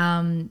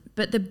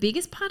 But the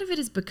biggest part of it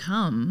has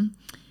become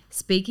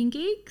speaking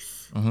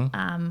gigs.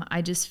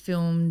 I just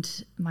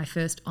filmed my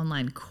first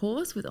online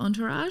course with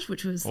Entourage,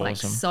 which was like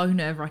so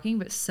nerve-wracking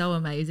but so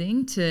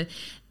amazing. To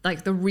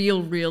like the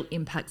real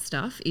impact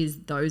stuff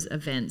is those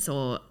events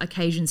or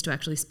occasions to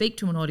actually speak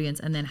to an audience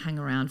and then hang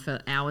around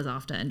for hours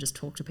after and just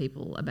talk to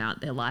people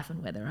about their life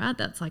and where they're at.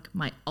 That's like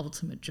my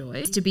ultimate joy,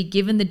 is to be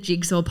given the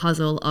jigsaw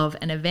puzzle of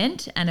an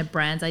event and a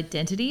brand's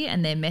identity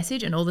and their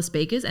message and all the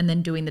speakers, and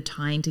then doing the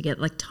tying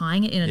together. Like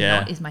tying it in a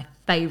knot is my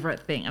favorite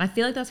thing, and I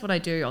feel like that's what I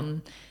do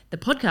on the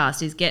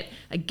podcast, is get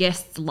a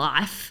guest's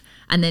life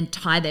and then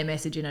tie their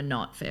message in a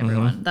knot for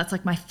everyone. That's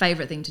like my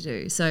favorite thing to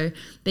do. So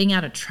being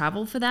able to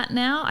travel for that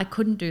now, I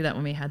couldn't do that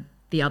when we had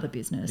the other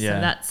business. So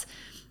that's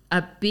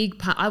a big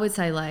part. I would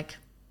say like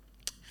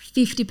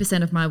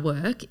 50% of my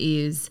work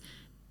is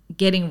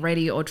getting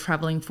ready or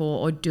traveling for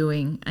or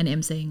doing an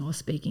emceeing or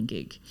speaking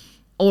gig,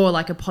 or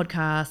like a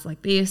podcast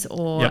like this,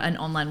 or an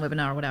online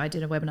webinar or whatever. I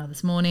did a webinar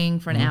this morning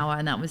for an hour,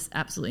 and that was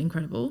absolutely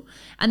incredible.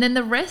 And then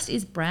the rest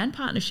is brand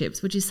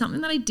partnerships, which is something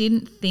that I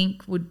didn't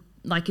think would,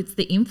 like, it's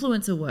the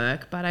influencer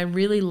work, but I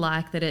really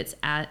like that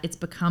it's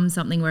become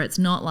something where it's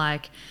not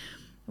like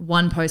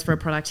one post for a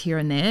product here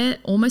and there.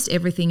 Almost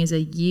everything is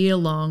a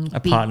year-long,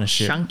 big,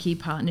 partnership, chunky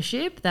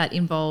partnership that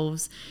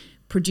involves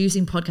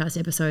producing podcast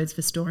episodes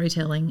for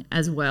storytelling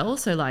as well.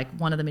 So like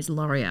one of them is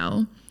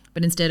L'Oreal,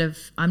 but instead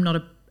of, I'm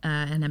not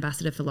an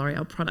ambassador for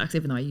L'Oreal products,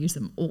 even though I use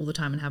them all the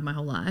time and have my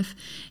whole life.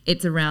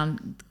 It's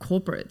around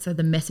corporate. So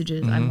the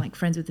messages, I'm like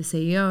friends with the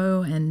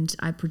CEO, and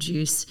I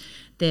produce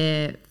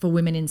their For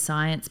Women in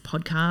Science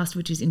podcast,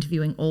 which is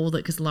interviewing all that,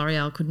 because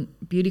L'Oreal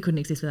beauty couldn't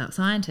exist without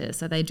scientists.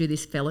 So they do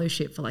this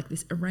fellowship for like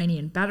this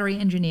Iranian battery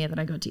engineer that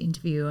I got to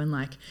interview, and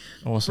like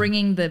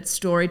bringing the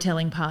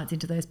storytelling parts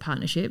into those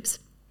partnerships.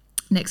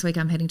 Next week,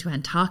 I'm heading to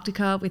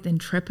Antarctica with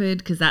Intrepid,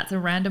 because that's a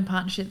random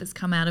partnership that's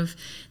come out of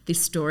this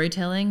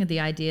storytelling,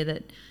 the idea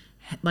that,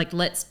 like,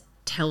 let's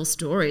tell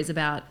stories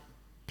about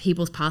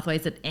people's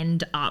pathways that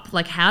end up,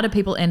 like how do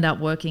people end up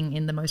working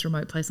in the most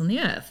remote place on the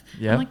earth?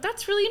 Yeah. I'm like,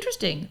 that's really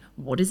interesting.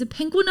 What is a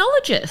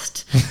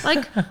penguinologist?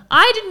 Like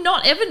I did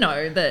not ever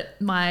know that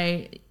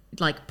my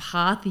like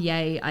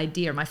pathway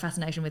idea, my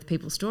fascination with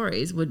people's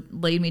stories would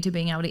lead me to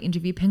being able to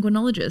interview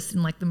penguinologists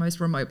in like the most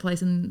remote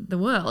place in the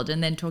world,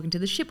 and then talking to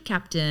the ship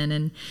captain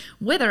and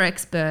weather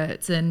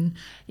experts, and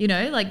you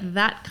know, like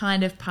that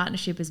kind of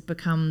partnership has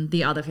become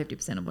the other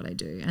 50% of what I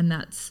do. And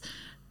that's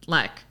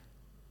like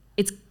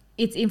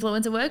it's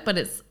influencer work, but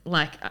it's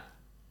like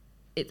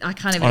I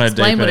can't even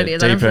explain what it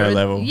is. Deeper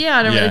level. Yeah,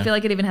 I don't really feel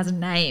like it even has a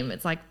name.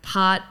 It's like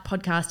part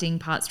podcasting,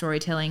 part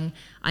storytelling.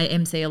 I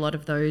MC a lot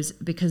of those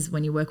because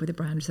when you work with a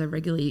brand so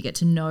regularly, you get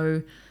to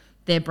know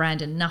their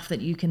brand enough that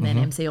you can then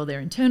MC all their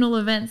internal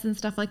events and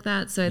stuff like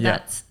that. So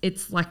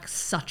it's like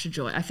such a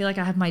joy. I feel like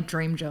I have my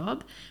dream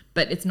job,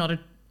 but it's not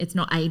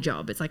a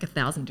job. It's like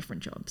 1,000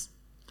 different jobs.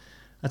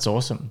 That's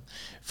awesome.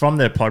 From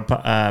the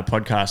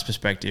podcast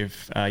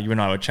perspective, you and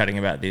I were chatting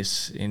about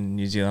this in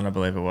New Zealand, I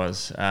believe it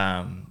was,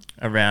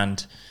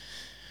 around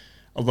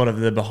a lot of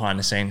the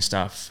behind-the-scenes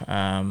stuff.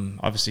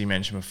 Obviously, you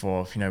mentioned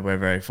before, you know, we're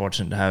very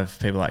fortunate to have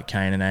people like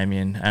Kane and Amy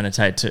and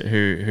Annotate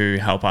who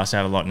help us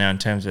out a lot now in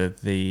terms of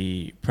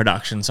the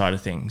production side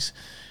of things.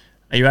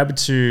 Are you able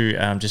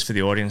to, just for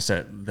the audience,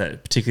 that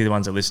particularly the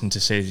ones that listen to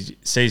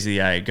Seize the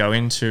A, go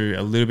into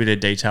a little bit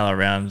of detail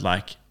around,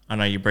 like, I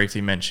know you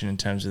briefly mentioned in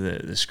terms of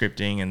the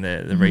scripting and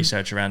the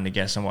research around the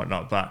guests and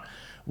whatnot, but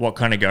what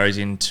kind of goes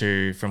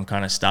into from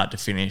kind of start to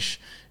finish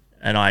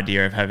an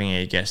idea of having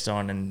a guest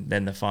on and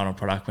then the final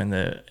product when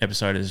the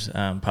episode is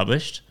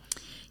published?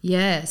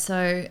 Yeah,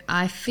 so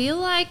I feel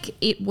like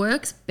it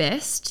works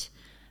best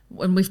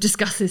when we've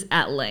discussed this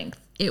at length.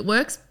 It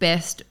works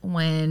best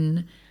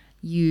when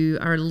you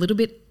are a little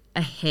bit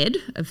ahead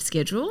of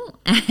schedule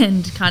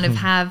and kind of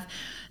have,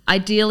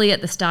 ideally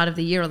at the start of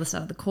the year or the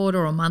start of the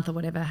quarter or month or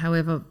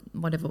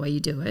whatever way you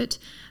do it,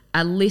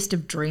 a list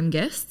of dream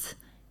guests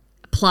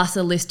plus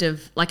a list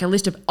of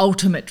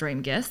ultimate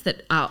dream guests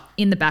that are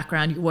in the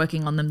background. You're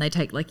working on them. They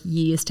take like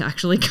years to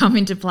actually come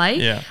into play.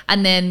 Yeah.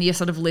 And then your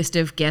sort of list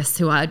of guests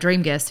who are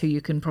dream guests who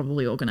you can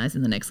probably organize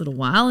in the next little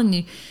while.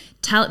 And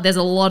there's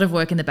a lot of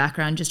work in the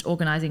background just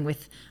organizing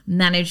with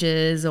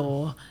managers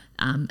or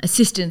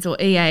assistants or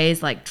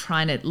EAs, like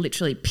trying to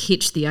literally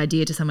pitch the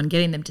idea to someone,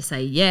 getting them to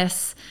say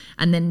yes,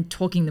 and then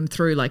talking them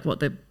through like what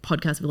the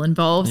podcast will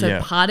involve. So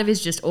part of it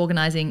is just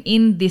organizing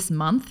in this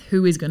month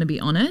who is going to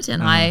be on it.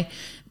 And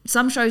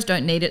some shows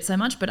don't need it so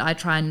much, but I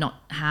try and not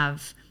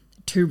have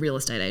 2 real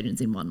estate agents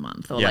in 1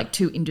 month or like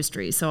 2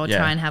 industries. So I'll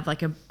try and have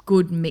like a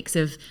good mix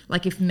of,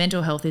 like, if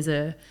mental health is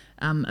a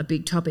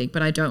big topic,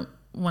 but I don't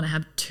want to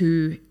have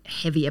 2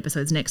 heavy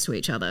episodes next to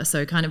each other.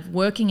 So kind of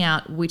working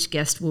out which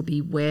guest will be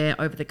where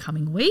over the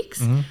coming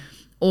weeks,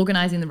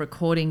 organising the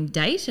recording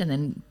date, and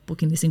then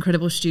booking this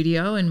incredible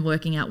studio and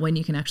working out when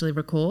you can actually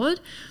record.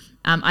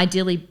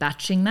 Ideally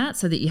batching that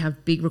so that you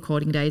have big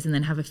recording days and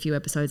then have a few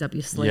episodes up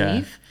your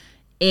sleeve.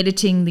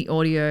 Editing the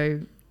audio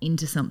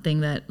into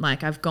something that,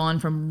 like, I've gone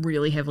from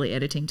really heavily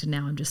editing to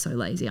now I'm just so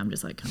lazy. I'm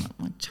just like, come on,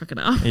 like, chuck it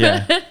up.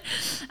 Yeah.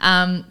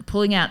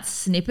 Pulling out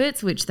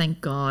snippets, which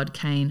thank God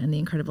Kane and the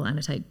incredible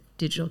Annotate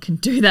Digital can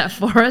do that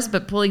for us,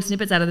 but pulling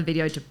snippets out of the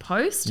video to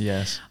post.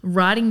 Yes.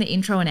 Writing the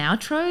intro and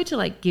outro to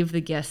like give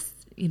the guests,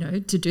 you know,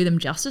 to do them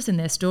justice in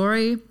their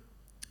story.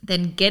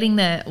 Then getting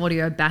the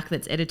audio back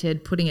that's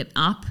edited, putting it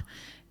up,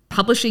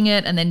 publishing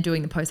it, and then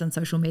doing the post on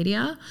social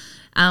media.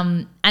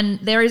 And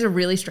there is a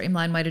really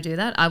streamlined way to do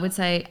that. I would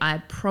say I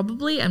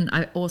probably, and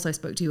I also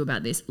spoke to you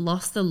about this,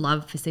 lost the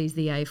love for Seize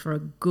the A for a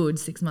good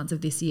 6 months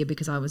of this year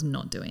because I was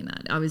not doing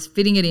that. I was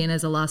fitting it in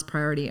as a last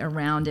priority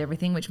around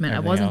everything, which meant I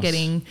wasn't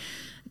getting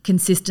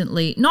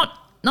consistently, not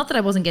that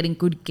I wasn't getting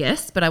good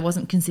guests, but I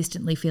wasn't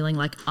consistently feeling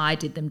like I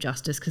did them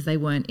justice because they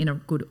weren't in a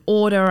good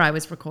order. I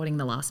was recording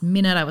the last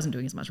minute. I wasn't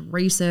doing as much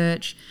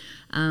research.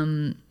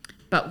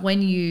 But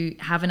when you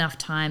have enough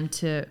time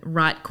to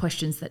write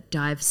questions that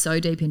dive so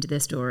deep into their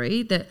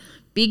story, the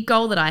big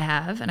goal that I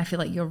have, and I feel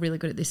like you're really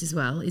good at this as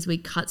well, is we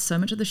cut so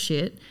much of the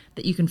shit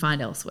that you can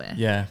find elsewhere.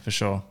 Yeah, for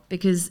sure.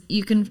 Because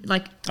you can,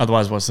 like...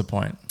 Otherwise, what's the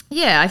point?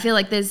 Yeah, I feel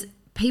like there's...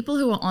 people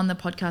who are on the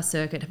podcast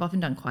circuit have often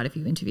done quite a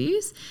few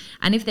interviews.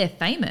 And if they're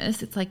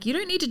famous, it's like you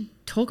don't need to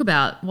talk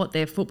about what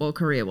their football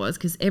career was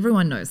because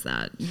everyone knows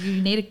that. You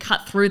need to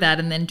cut through that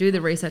and then do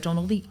the research on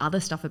all the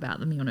other stuff about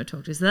them you want to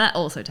talk to. So that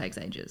also takes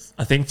ages.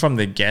 I think from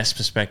the guest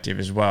perspective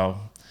as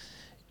well,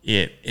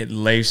 it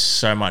leaves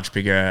so much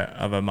bigger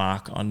of a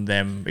mark on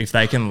them if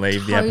they can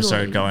leave the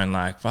episode going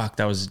like, fuck,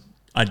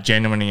 I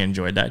genuinely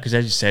enjoyed that. Because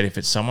as you said, if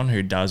it's someone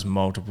who does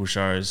multiple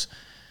shows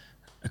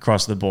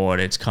across the board,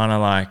 it's kind of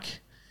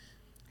like...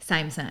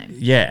 Same.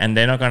 Yeah, and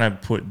they're not going to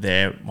put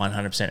their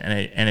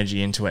 100%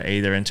 energy into it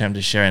either in terms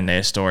of sharing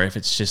their story if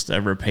it's just a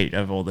repeat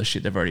of all the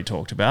shit they've already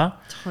talked about.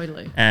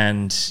 Totally.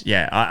 And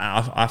yeah,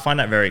 I find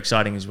that very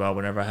exciting as well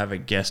whenever I have a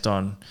guest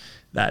on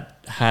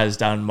that has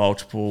done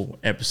multiple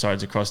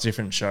episodes across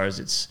different shows.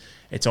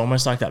 It's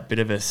almost like that bit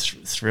of a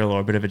thrill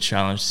or a bit of a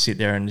challenge to sit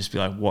there and just be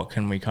like, what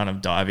can we kind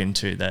of dive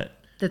into that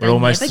would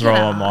almost throw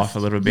them off a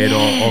little bit,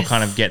 or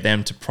kind of get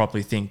them to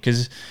properly think.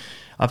 Because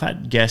I've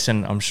had guests,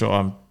 and I'm sure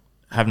I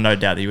have no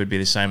doubt that you would be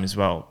the same as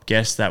well,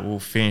 guests that will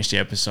finish the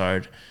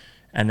episode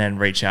and then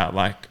reach out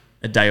like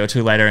a day or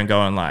two later and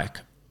go and like,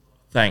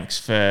 thanks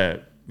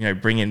for, you know,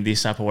 bringing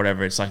this up or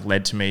whatever. It's like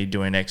led to me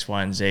doing X,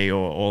 Y, and Z,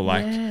 or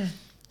like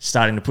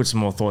starting to put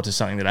some more thought to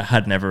something that I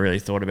had never really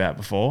thought about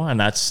before. And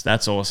that's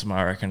awesome,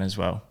 I reckon, as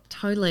well.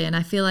 Totally. And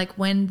I feel like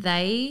when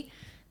they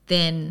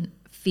then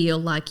feel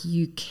like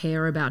you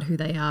care about who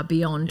they are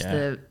beyond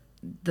the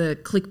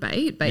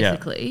clickbait,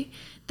 basically,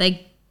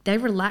 they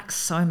relax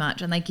so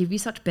much and they give you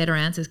such better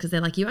answers because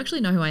they're like, you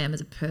actually know who I am as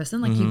a person.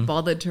 Like you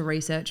bothered to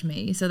research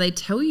me. So they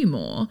tell you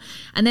more.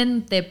 And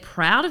then they're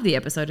proud of the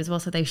episode as well.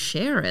 So they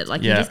share it.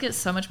 Like you just get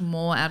so much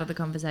more out of the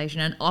conversation,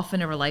 and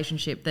often a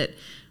relationship that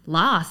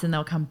lasts, and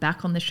they'll come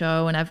back on the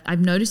show. And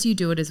I've noticed you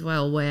do it as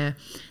well, where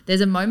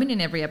there's a moment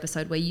in every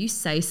episode where you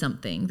say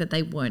something that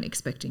they weren't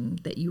expecting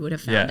that you would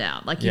have found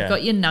out. Like you've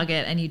got your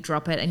nugget and you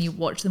drop it and you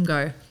watch them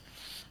go,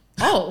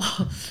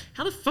 oh,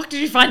 how the fuck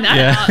did you find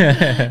that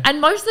out?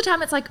 And most of the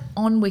time it's like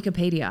on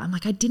Wikipedia. I'm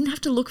like, I didn't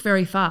have to look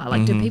very far.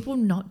 Like, do people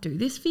not do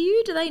this for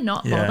you? Do they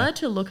not bother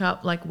to look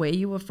up like where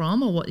you were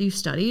from or what you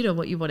studied or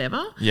what you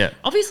whatever? Yeah.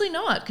 Obviously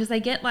not, because they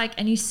get like,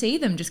 and you see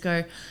them just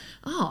go,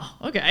 oh,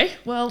 okay,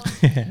 well,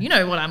 you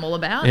know what I'm all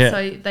about.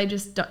 So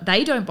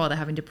they don't bother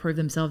having to prove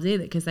themselves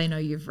either because they know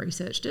you've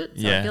researched it.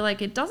 So I feel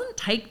like it doesn't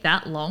take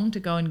that long to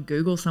go and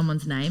Google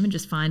someone's name and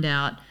just find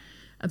out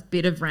a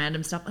bit of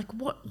random stuff. Like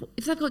what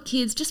if they've got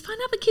kids, just find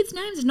out the kids'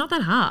 names. It's not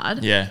that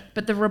hard. Yeah.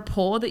 But the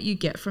rapport that you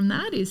get from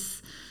that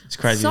is it's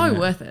crazy, so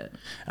worth it.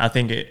 I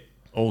think it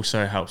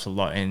also helps a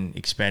lot in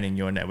expanding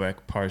your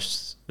network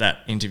post that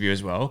interview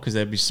as well, because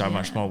they'd be so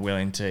much more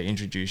willing to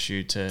introduce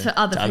you to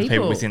other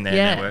people within their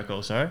network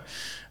also.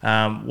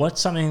 What's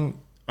something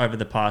over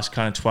the past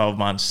kind of 12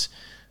 months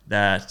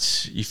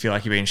that you feel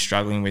like you've been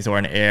struggling with, or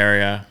an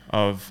area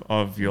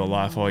of your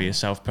life or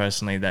yourself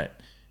personally that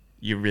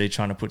you're really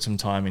trying to put some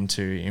time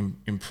into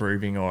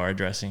improving or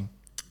addressing?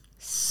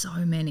 So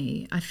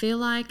many. I feel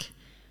like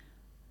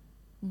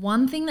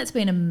one thing that's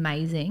been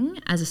amazing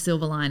as a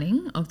silver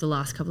lining of the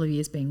last couple of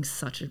years being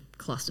such a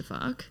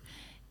clusterfuck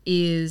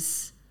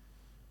is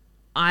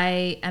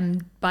I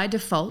am by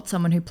default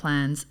someone who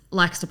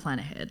likes to plan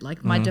ahead.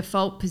 Like my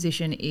default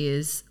position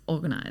is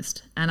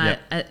organized, and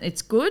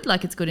it's good.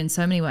 Like it's good in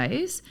so many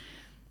ways,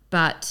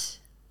 but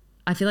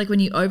I feel like when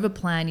you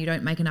overplan, you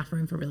don't make enough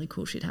room for really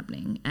cool shit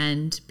happening.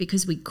 And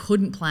because we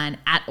couldn't plan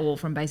at all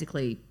from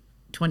basically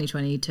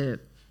 2020 to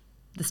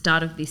the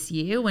start of this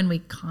year, when we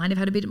kind of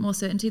had a bit more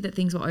certainty that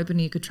things were open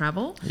and you could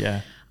travel.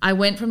 Yeah. I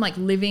went from like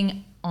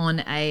living on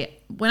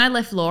when I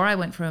left law, I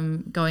went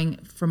from going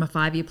from a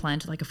 5-year plan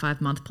to like a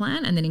 5-month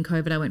plan. And then in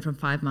COVID, I went from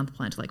 5-month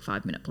plan to like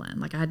 5-minute plan.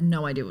 Like I had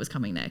no idea what was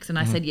coming next. And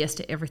I said yes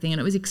to everything. And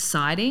it was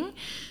exciting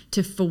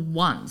to, for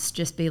once,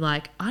 just be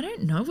like, I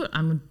don't know what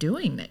I'm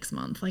doing next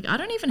month. Like I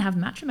don't even have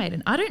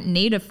Matchmade. I don't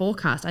need a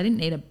forecast. I didn't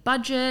need a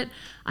budget.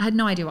 I had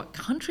no idea what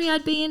country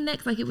I'd be in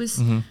next. Like it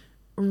was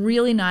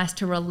really nice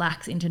to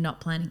relax into not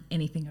planning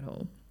anything at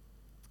all.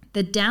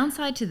 The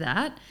downside to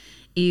that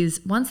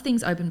is once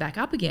things open back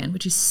up again,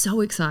 which is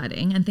so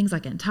exciting, and things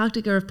like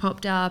Antarctica have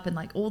popped up and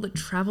like all the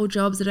travel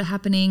jobs that are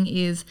happening,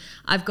 is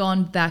I've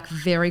gone back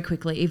very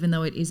quickly, even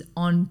though it is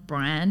on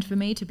brand for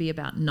me to be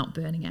about not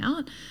burning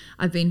out.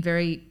 I've been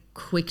very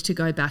quick to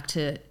go back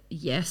to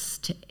yes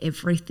to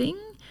everything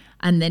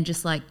and then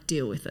just like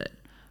deal with it.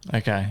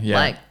 Okay, yeah.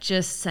 Like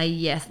just say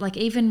yes. Like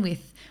even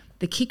with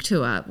the Kick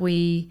Tour,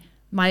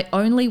 my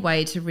only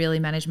way to really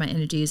manage my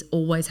energy is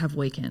always have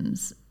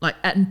weekends, like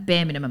at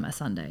bare minimum a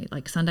Sunday.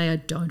 Like Sunday I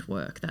don't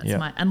work. That's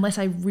unless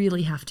I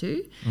really have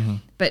to.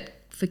 But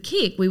for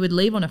Kick, we would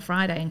leave on a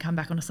Friday and come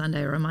back on a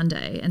Sunday or a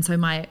Monday. And so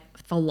my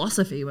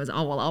philosophy was,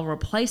 I'll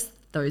replace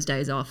those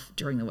days off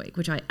during the week,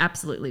 which I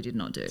absolutely did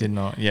not do.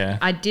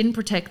 I didn't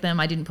protect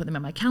them. I didn't put them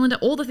in my calendar.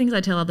 All the things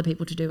I tell other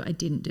people to do, I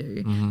didn't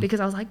do because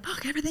I was like,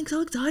 fuck, everything's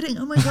so exciting.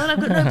 Oh my God, I've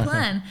got no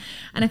plan.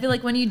 And I feel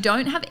like when you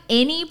don't have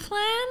any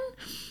plan,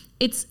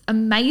 it's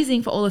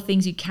amazing for all the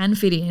things you can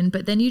fit in,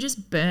 but then you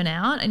just burn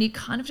out and you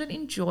kind of don't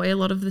enjoy a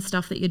lot of the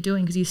stuff that you're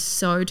doing because you're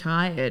so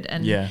tired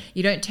and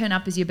you don't turn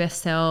up as your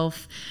best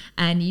self,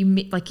 and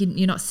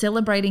you're not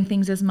celebrating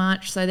things as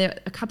much. So there are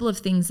a couple of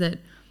things that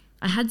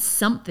I had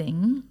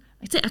something.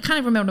 I can't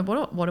even remember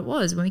what it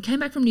was. When we came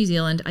back from New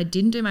Zealand, I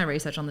didn't do my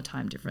research on the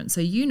time difference.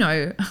 So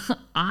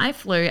I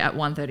flew at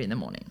 1:30 in the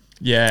morning.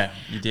 Yeah,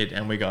 you did,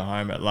 and we got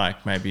home at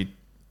like maybe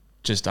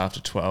just after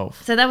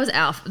 12. So that was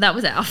our fault. Yeah, that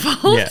was our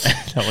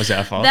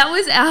fault. That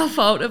was our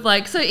fault of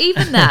like, so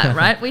even that,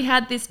 right? We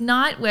had this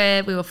night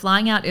where we were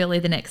flying out early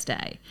the next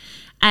day.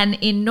 And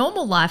in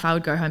normal life, I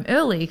would go home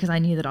early because I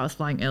knew that I was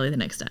flying early the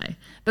next day.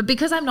 But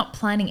because I'm not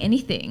planning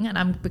anything and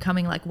I'm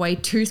becoming like way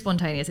too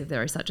spontaneous, if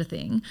there is such a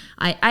thing,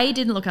 I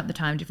didn't look up the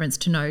time difference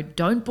to know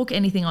don't book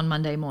anything on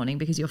Monday morning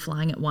because you're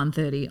flying at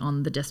 1:30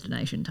 on the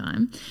destination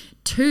time.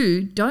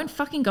 2, don't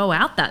fucking go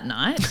out that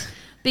night.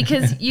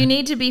 Because you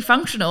need to be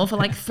functional for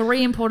like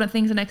 3 important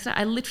things the next day.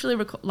 I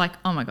literally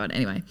oh my God,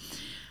 anyway.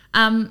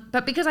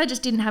 But because I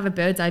just didn't have a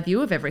bird's eye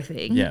view of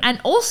everything, Yeah. and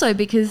also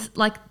because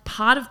like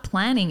part of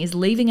planning is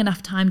leaving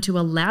enough time to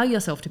allow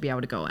yourself to be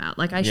able to go out.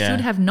 Like I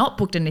should have not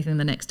booked anything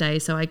the next day,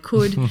 so I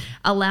could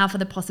allow for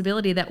the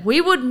possibility that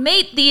we would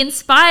meet the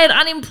inspired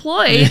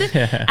unemployed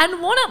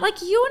and want to,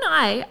 like you and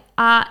I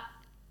are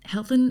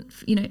health and,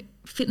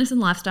 fitness and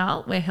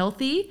lifestyle. We're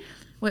healthy.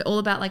 We're all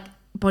about like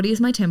body is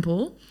my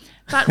temple.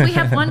 But we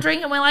have one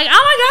drink and we're like, oh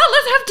my God,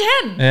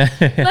 let's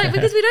have 10. Like,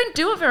 because we don't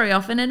do it very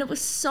often. And it was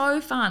so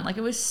fun. Like,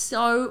 it was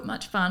so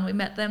much fun. We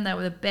met them. They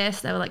were the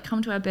best. They were like,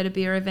 come to our Better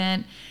Beer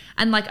event.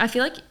 And like, I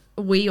feel like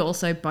we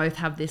also both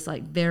have this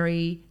like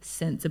very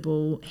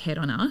sensible head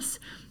on us.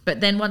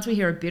 But then once we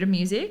hear a bit of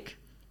music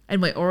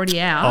and we're already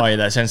out. Oh, yeah,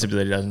 that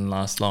sensibility doesn't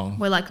last long.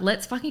 We're like,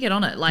 let's fucking get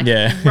on it. Like,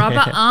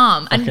 rubber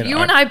arm. And you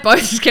and I both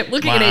just kept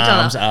looking at each other.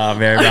 My arms are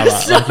very rubber.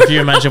 Like, if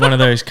you imagine one of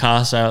those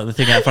car sales, the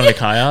thing out front of the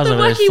cars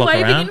over there just flop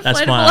around,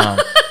 that's my arm.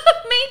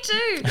 Me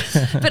too.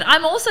 But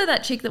I'm also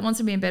that chick that wants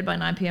to be in bed by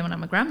 9 p.m. when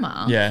I'm a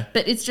grandma. Yeah.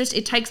 But it's just,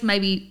 it takes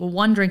maybe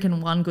one drink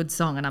and one good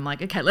song. And I'm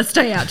like, okay, let's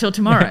stay out till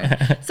tomorrow.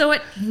 So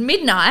at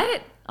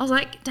midnight, I was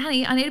like,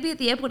 Danny, I need to be at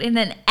the airport in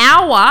an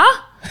hour.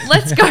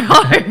 Let's go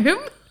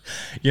home.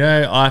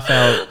 I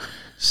felt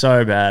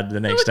so bad the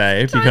next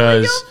day totally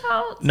because your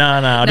fault. No,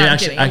 I didn't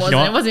actually.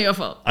 It wasn't your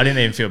fault. I didn't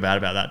even feel bad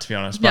about that, to be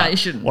honest. Yeah, But you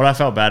shouldn't. what I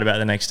felt bad about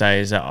the next day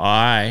is that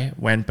I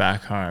went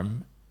back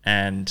home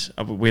and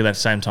we left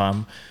the same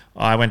time.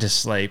 I went to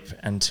sleep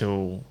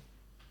until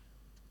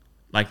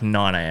like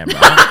 9 a.m.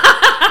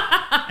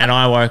 Right? And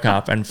I woke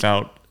up and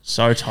felt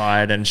so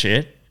tired and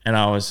shit, and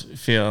I was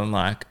feeling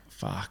like,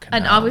 fuck.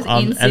 And I was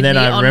in Sydney and then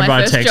I on remember my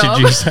I first texted job.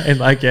 you saying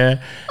like, I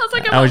was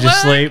like, I was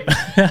just asleep.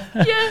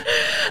 Yeah.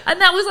 And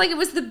that was like, it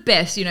was the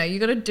best, you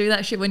got to do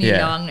that shit when you're Yeah.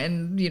 young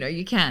and,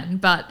 you can.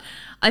 But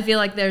I feel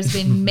like there's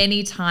been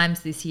many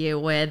times this year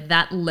where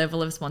that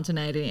level of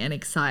spontaneity and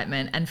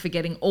excitement and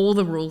forgetting all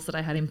the rules that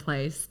I had in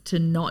place to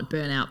not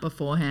burn out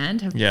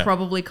beforehand have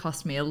probably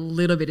cost me a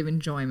little bit of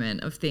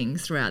enjoyment of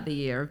things throughout the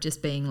year, of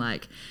just being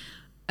like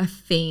a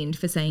fiend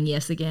for saying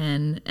yes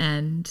again.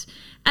 And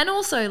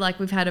also like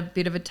we've had a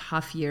bit of a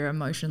tough year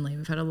emotionally.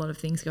 We've had a lot of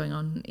things going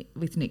on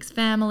with Nick's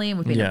family and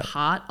we've been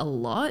apart a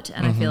lot.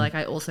 And I feel like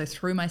I also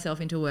threw myself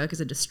into work as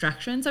a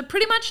distraction. So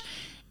pretty much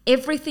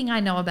everything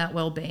I know about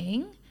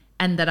well-being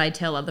and that I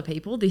tell other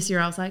people this year,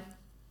 I was like,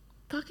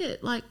 fuck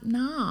it. Like,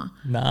 nah,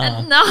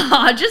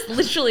 just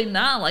literally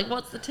nah. Like,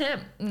 what's the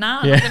temp?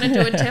 Nah, I'm going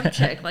to do a temp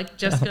check. Like,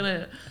 just going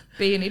to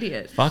be an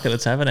idiot. Fuck it,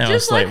 let's have an hour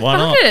Just sleep. like, Why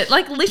not? fuck it.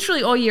 Like,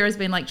 literally all year has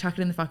been like, chuck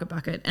it in the fuck it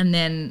bucket. And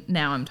then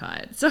now I'm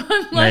tired. So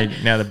I'm like,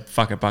 Now the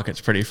fuck it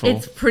bucket's pretty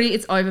full.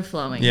 it's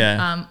overflowing.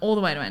 Yeah. All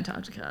the way to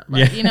Antarctica.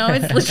 Like,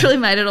 it's literally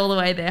made it all the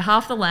way there.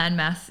 Half the land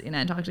mass in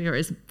Antarctica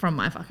is from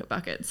my fuck it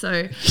bucket.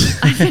 So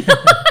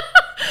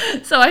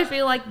I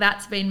feel like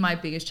that's been my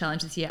biggest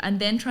challenge this year. And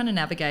then trying to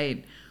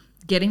navigate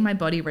getting my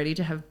body ready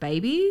to have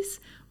babies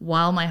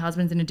while my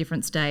husband's in a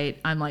different state.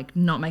 I'm like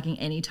not making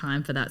any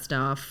time for that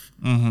stuff.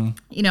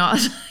 Mm-hmm. I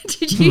was like,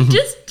 did you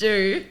just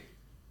do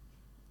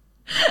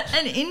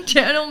an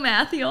internal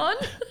math yawn?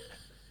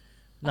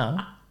 No.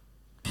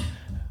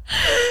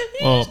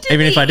 Well,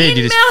 even if I did,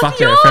 you just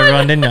fucked it for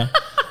everyone, didn't you?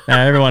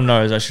 Now everyone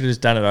knows I should have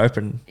just done it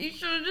open. You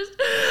should have just,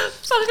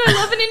 I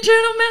love an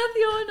internal math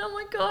yawn. Oh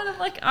my God. I'm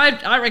like,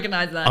 I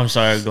recognize that. I'm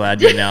so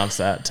glad you announced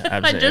that to I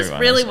absolutely just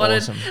everyone. really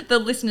That's wanted awesome. the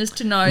listeners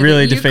to know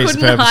Really that you defeats the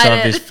couldn't purpose hide of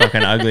it. this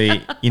fucking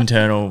ugly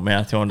internal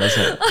mouth yawn,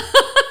 doesn't it?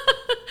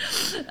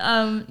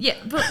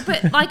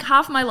 But like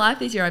half my life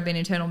this year I've been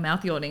internal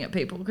mouth yawning at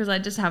people because I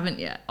just haven't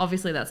yet.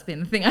 Obviously that's been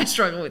the thing I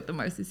struggle with the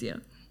most this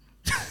year.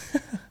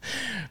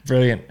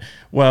 Brilliant.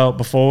 Well,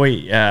 before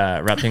we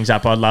wrap things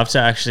up, I'd love to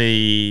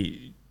actually.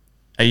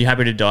 Are you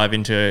happy to dive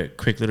into a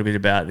quick little bit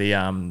about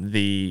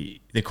the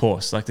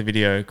course, like the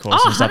video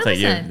course and stuff that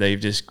 100%. you've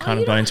just kind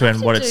of gone into,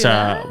 and what it's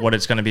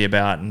going to be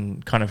about,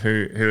 and kind of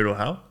who it'll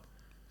help?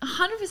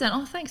 100%.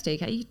 Oh, thanks,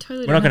 DK. You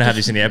totally. We're not going to have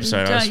this in the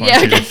episode. I just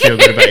want you to feel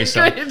good about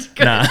yourself.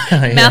 Good. Nah,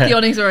 Mouth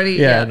yawning's already.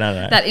 No.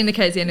 That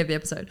indicates the end of the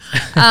episode.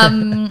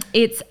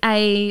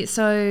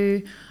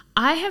 So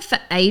I have for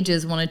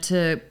ages wanted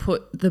to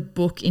put the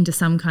book into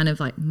some kind of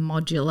like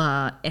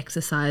modular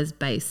exercise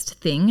based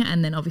thing,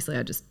 and then obviously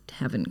I just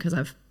haven't because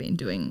I've been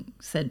doing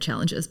said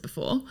challenges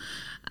before.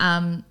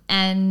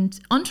 And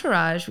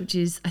Entourage, which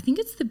is I think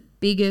it's the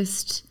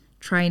biggest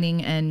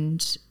training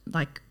and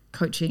like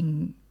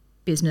coaching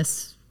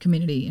business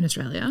community in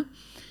Australia,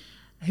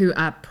 who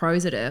are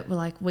pros at it, were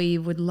like, we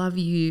would love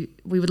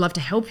to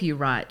help you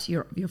write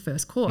your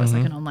first course,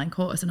 like an online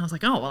course. And I was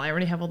like, oh, well, I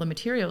already have all the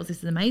materials. This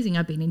is amazing.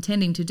 I've been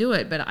intending to do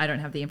it, but I don't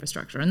have the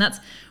infrastructure. And that's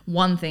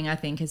one thing I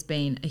think has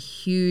been a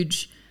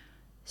huge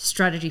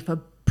strategy for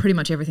pretty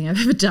much everything I've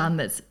ever done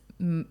that's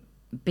been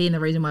the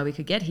reason why we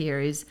could get here,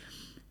 is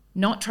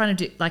not trying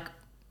to do, like,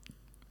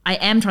 I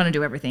am trying to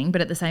do everything,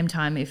 but at the same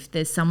time, if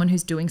there's someone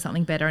who's doing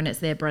something better and it's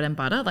their bread and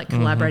butter, like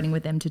collaborating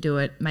with them to do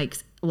it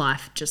makes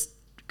life just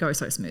go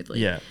so smoothly.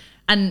 Yeah.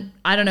 And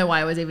I don't know why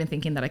I was even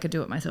thinking that I could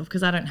do it myself,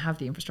 because I don't have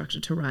the infrastructure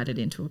to write it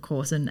into a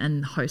course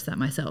and host that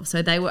myself.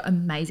 So they were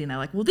amazing. They're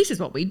like, well, this is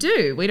what we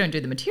do. We don't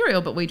do the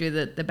material, but we do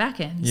the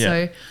back end. Yeah.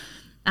 So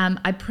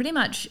I pretty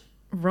much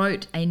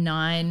wrote a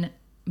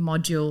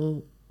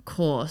 9-module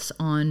course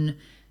on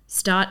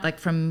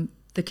from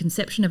the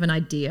conception of an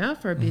idea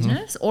for a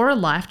business or a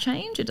life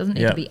change. It doesn't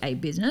need to be a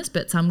business,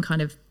 but some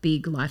kind of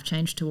big life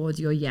change towards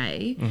your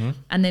yay.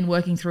 And then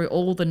working through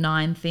all the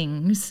 9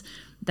 things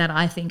that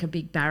I think are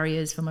big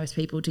barriers for most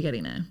people to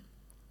getting there,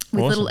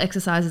 with little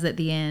exercises at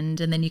the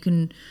end. And then you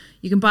can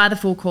buy the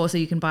full course, or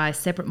you can buy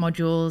separate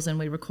modules. And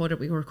we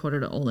recorded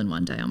it all in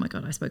one day. Oh my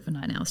God, I spoke for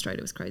 9 hours straight.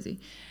 It was crazy.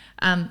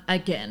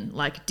 Again,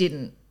 like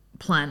didn't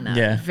plan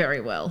that very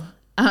well.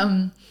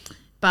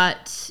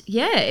 But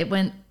yeah,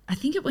 I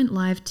think it went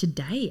live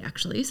today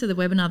actually. So the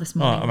webinar this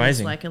morning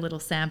was like a little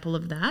sample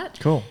of that.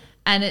 Cool.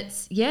 And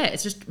it's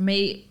just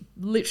me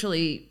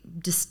literally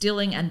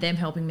distilling and them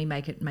helping me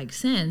make it make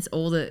sense,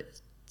 all the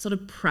sort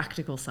of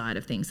practical side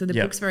of things. So the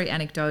book's very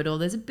anecdotal.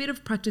 There's a bit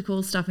of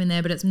practical stuff in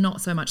there, but it's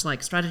not so much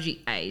like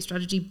strategy A,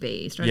 strategy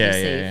B, strategy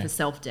C for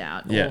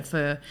self-doubt or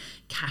for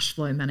cash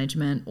flow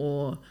management,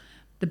 or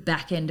the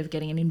back end of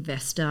getting an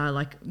investor,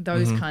 like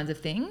those kinds of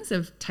things,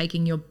 of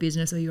taking your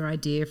business or your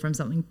idea from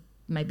something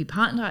maybe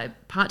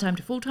part-time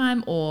to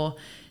full-time, or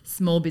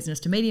small business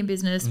to medium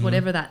business,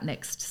 whatever that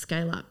next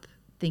scale-up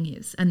thing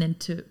is, and then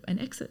to an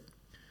exit.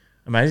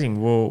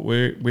 Amazing. Well,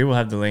 we will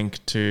have the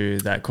link to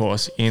that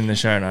course in the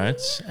show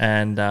notes,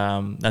 and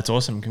that's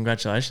awesome.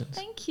 Congratulations.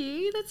 Thank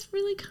you. That's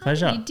really kind.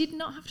 Pleasure. You did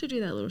not have to do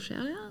that little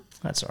shout out.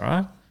 That's all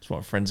right. That's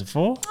what friends are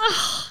for.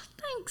 Oh,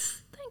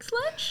 thanks,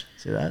 Ledge.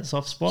 See that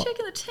soft spot?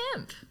 Checking the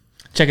temp.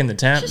 Checking the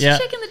temp. Just yeah.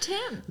 checking the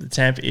temp. The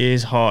temp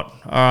is hot.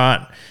 All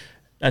right.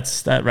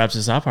 That wraps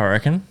us up, I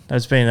reckon.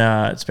 It's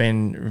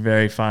been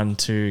very fun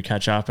to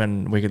catch up,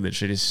 and we could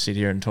literally just sit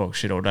here and talk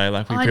shit all day,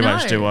 like we pretty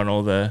much do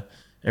on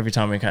every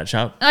time we catch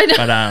up. I know.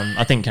 But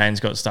I think Kane's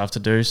got stuff to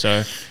do,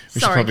 so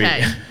we should probably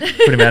Kane.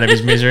 put him out of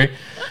his misery.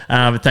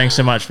 But thanks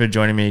so much for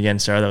joining me again,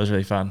 Sarah. That was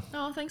really fun.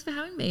 Oh, thanks for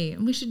having me.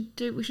 And we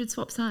should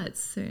swap sides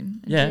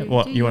soon. Yeah.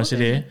 What, you want to sit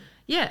here?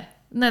 Yeah.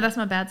 No, that's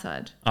my bad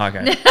side. Oh,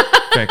 okay.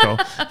 Fair call.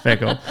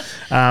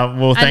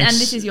 Well, thanks.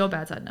 And this is your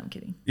bad side. No, I'm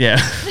kidding. Yeah,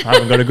 I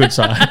haven't got a good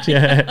side.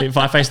 Yeah, if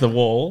I face the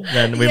wall,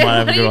 then we might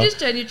have a good one. You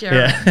just turn your chair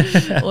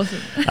around.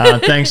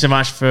 Awesome. Thanks so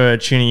much for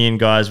tuning in,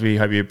 guys. We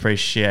hope you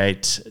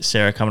appreciate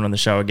Sarah coming on the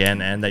show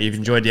again, and that you've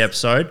enjoyed the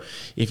episode.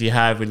 If you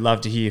have, we'd love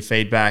to hear your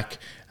feedback.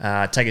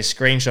 Take a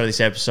screenshot of this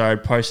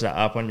episode, post it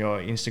up on your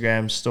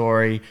Instagram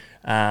story,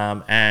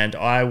 and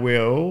I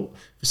will,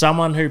 for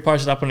someone who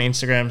posted up on an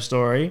Instagram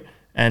story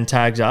and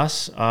tags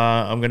us,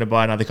 I'm going to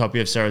buy another copy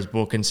of Sarah's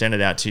book and send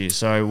it out to you.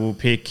 So we'll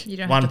pick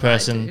one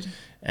person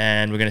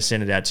and we're going to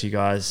send it out to you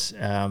guys.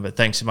 But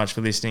thanks so much for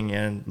listening,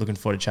 and looking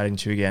forward to chatting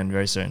to you again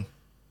very soon.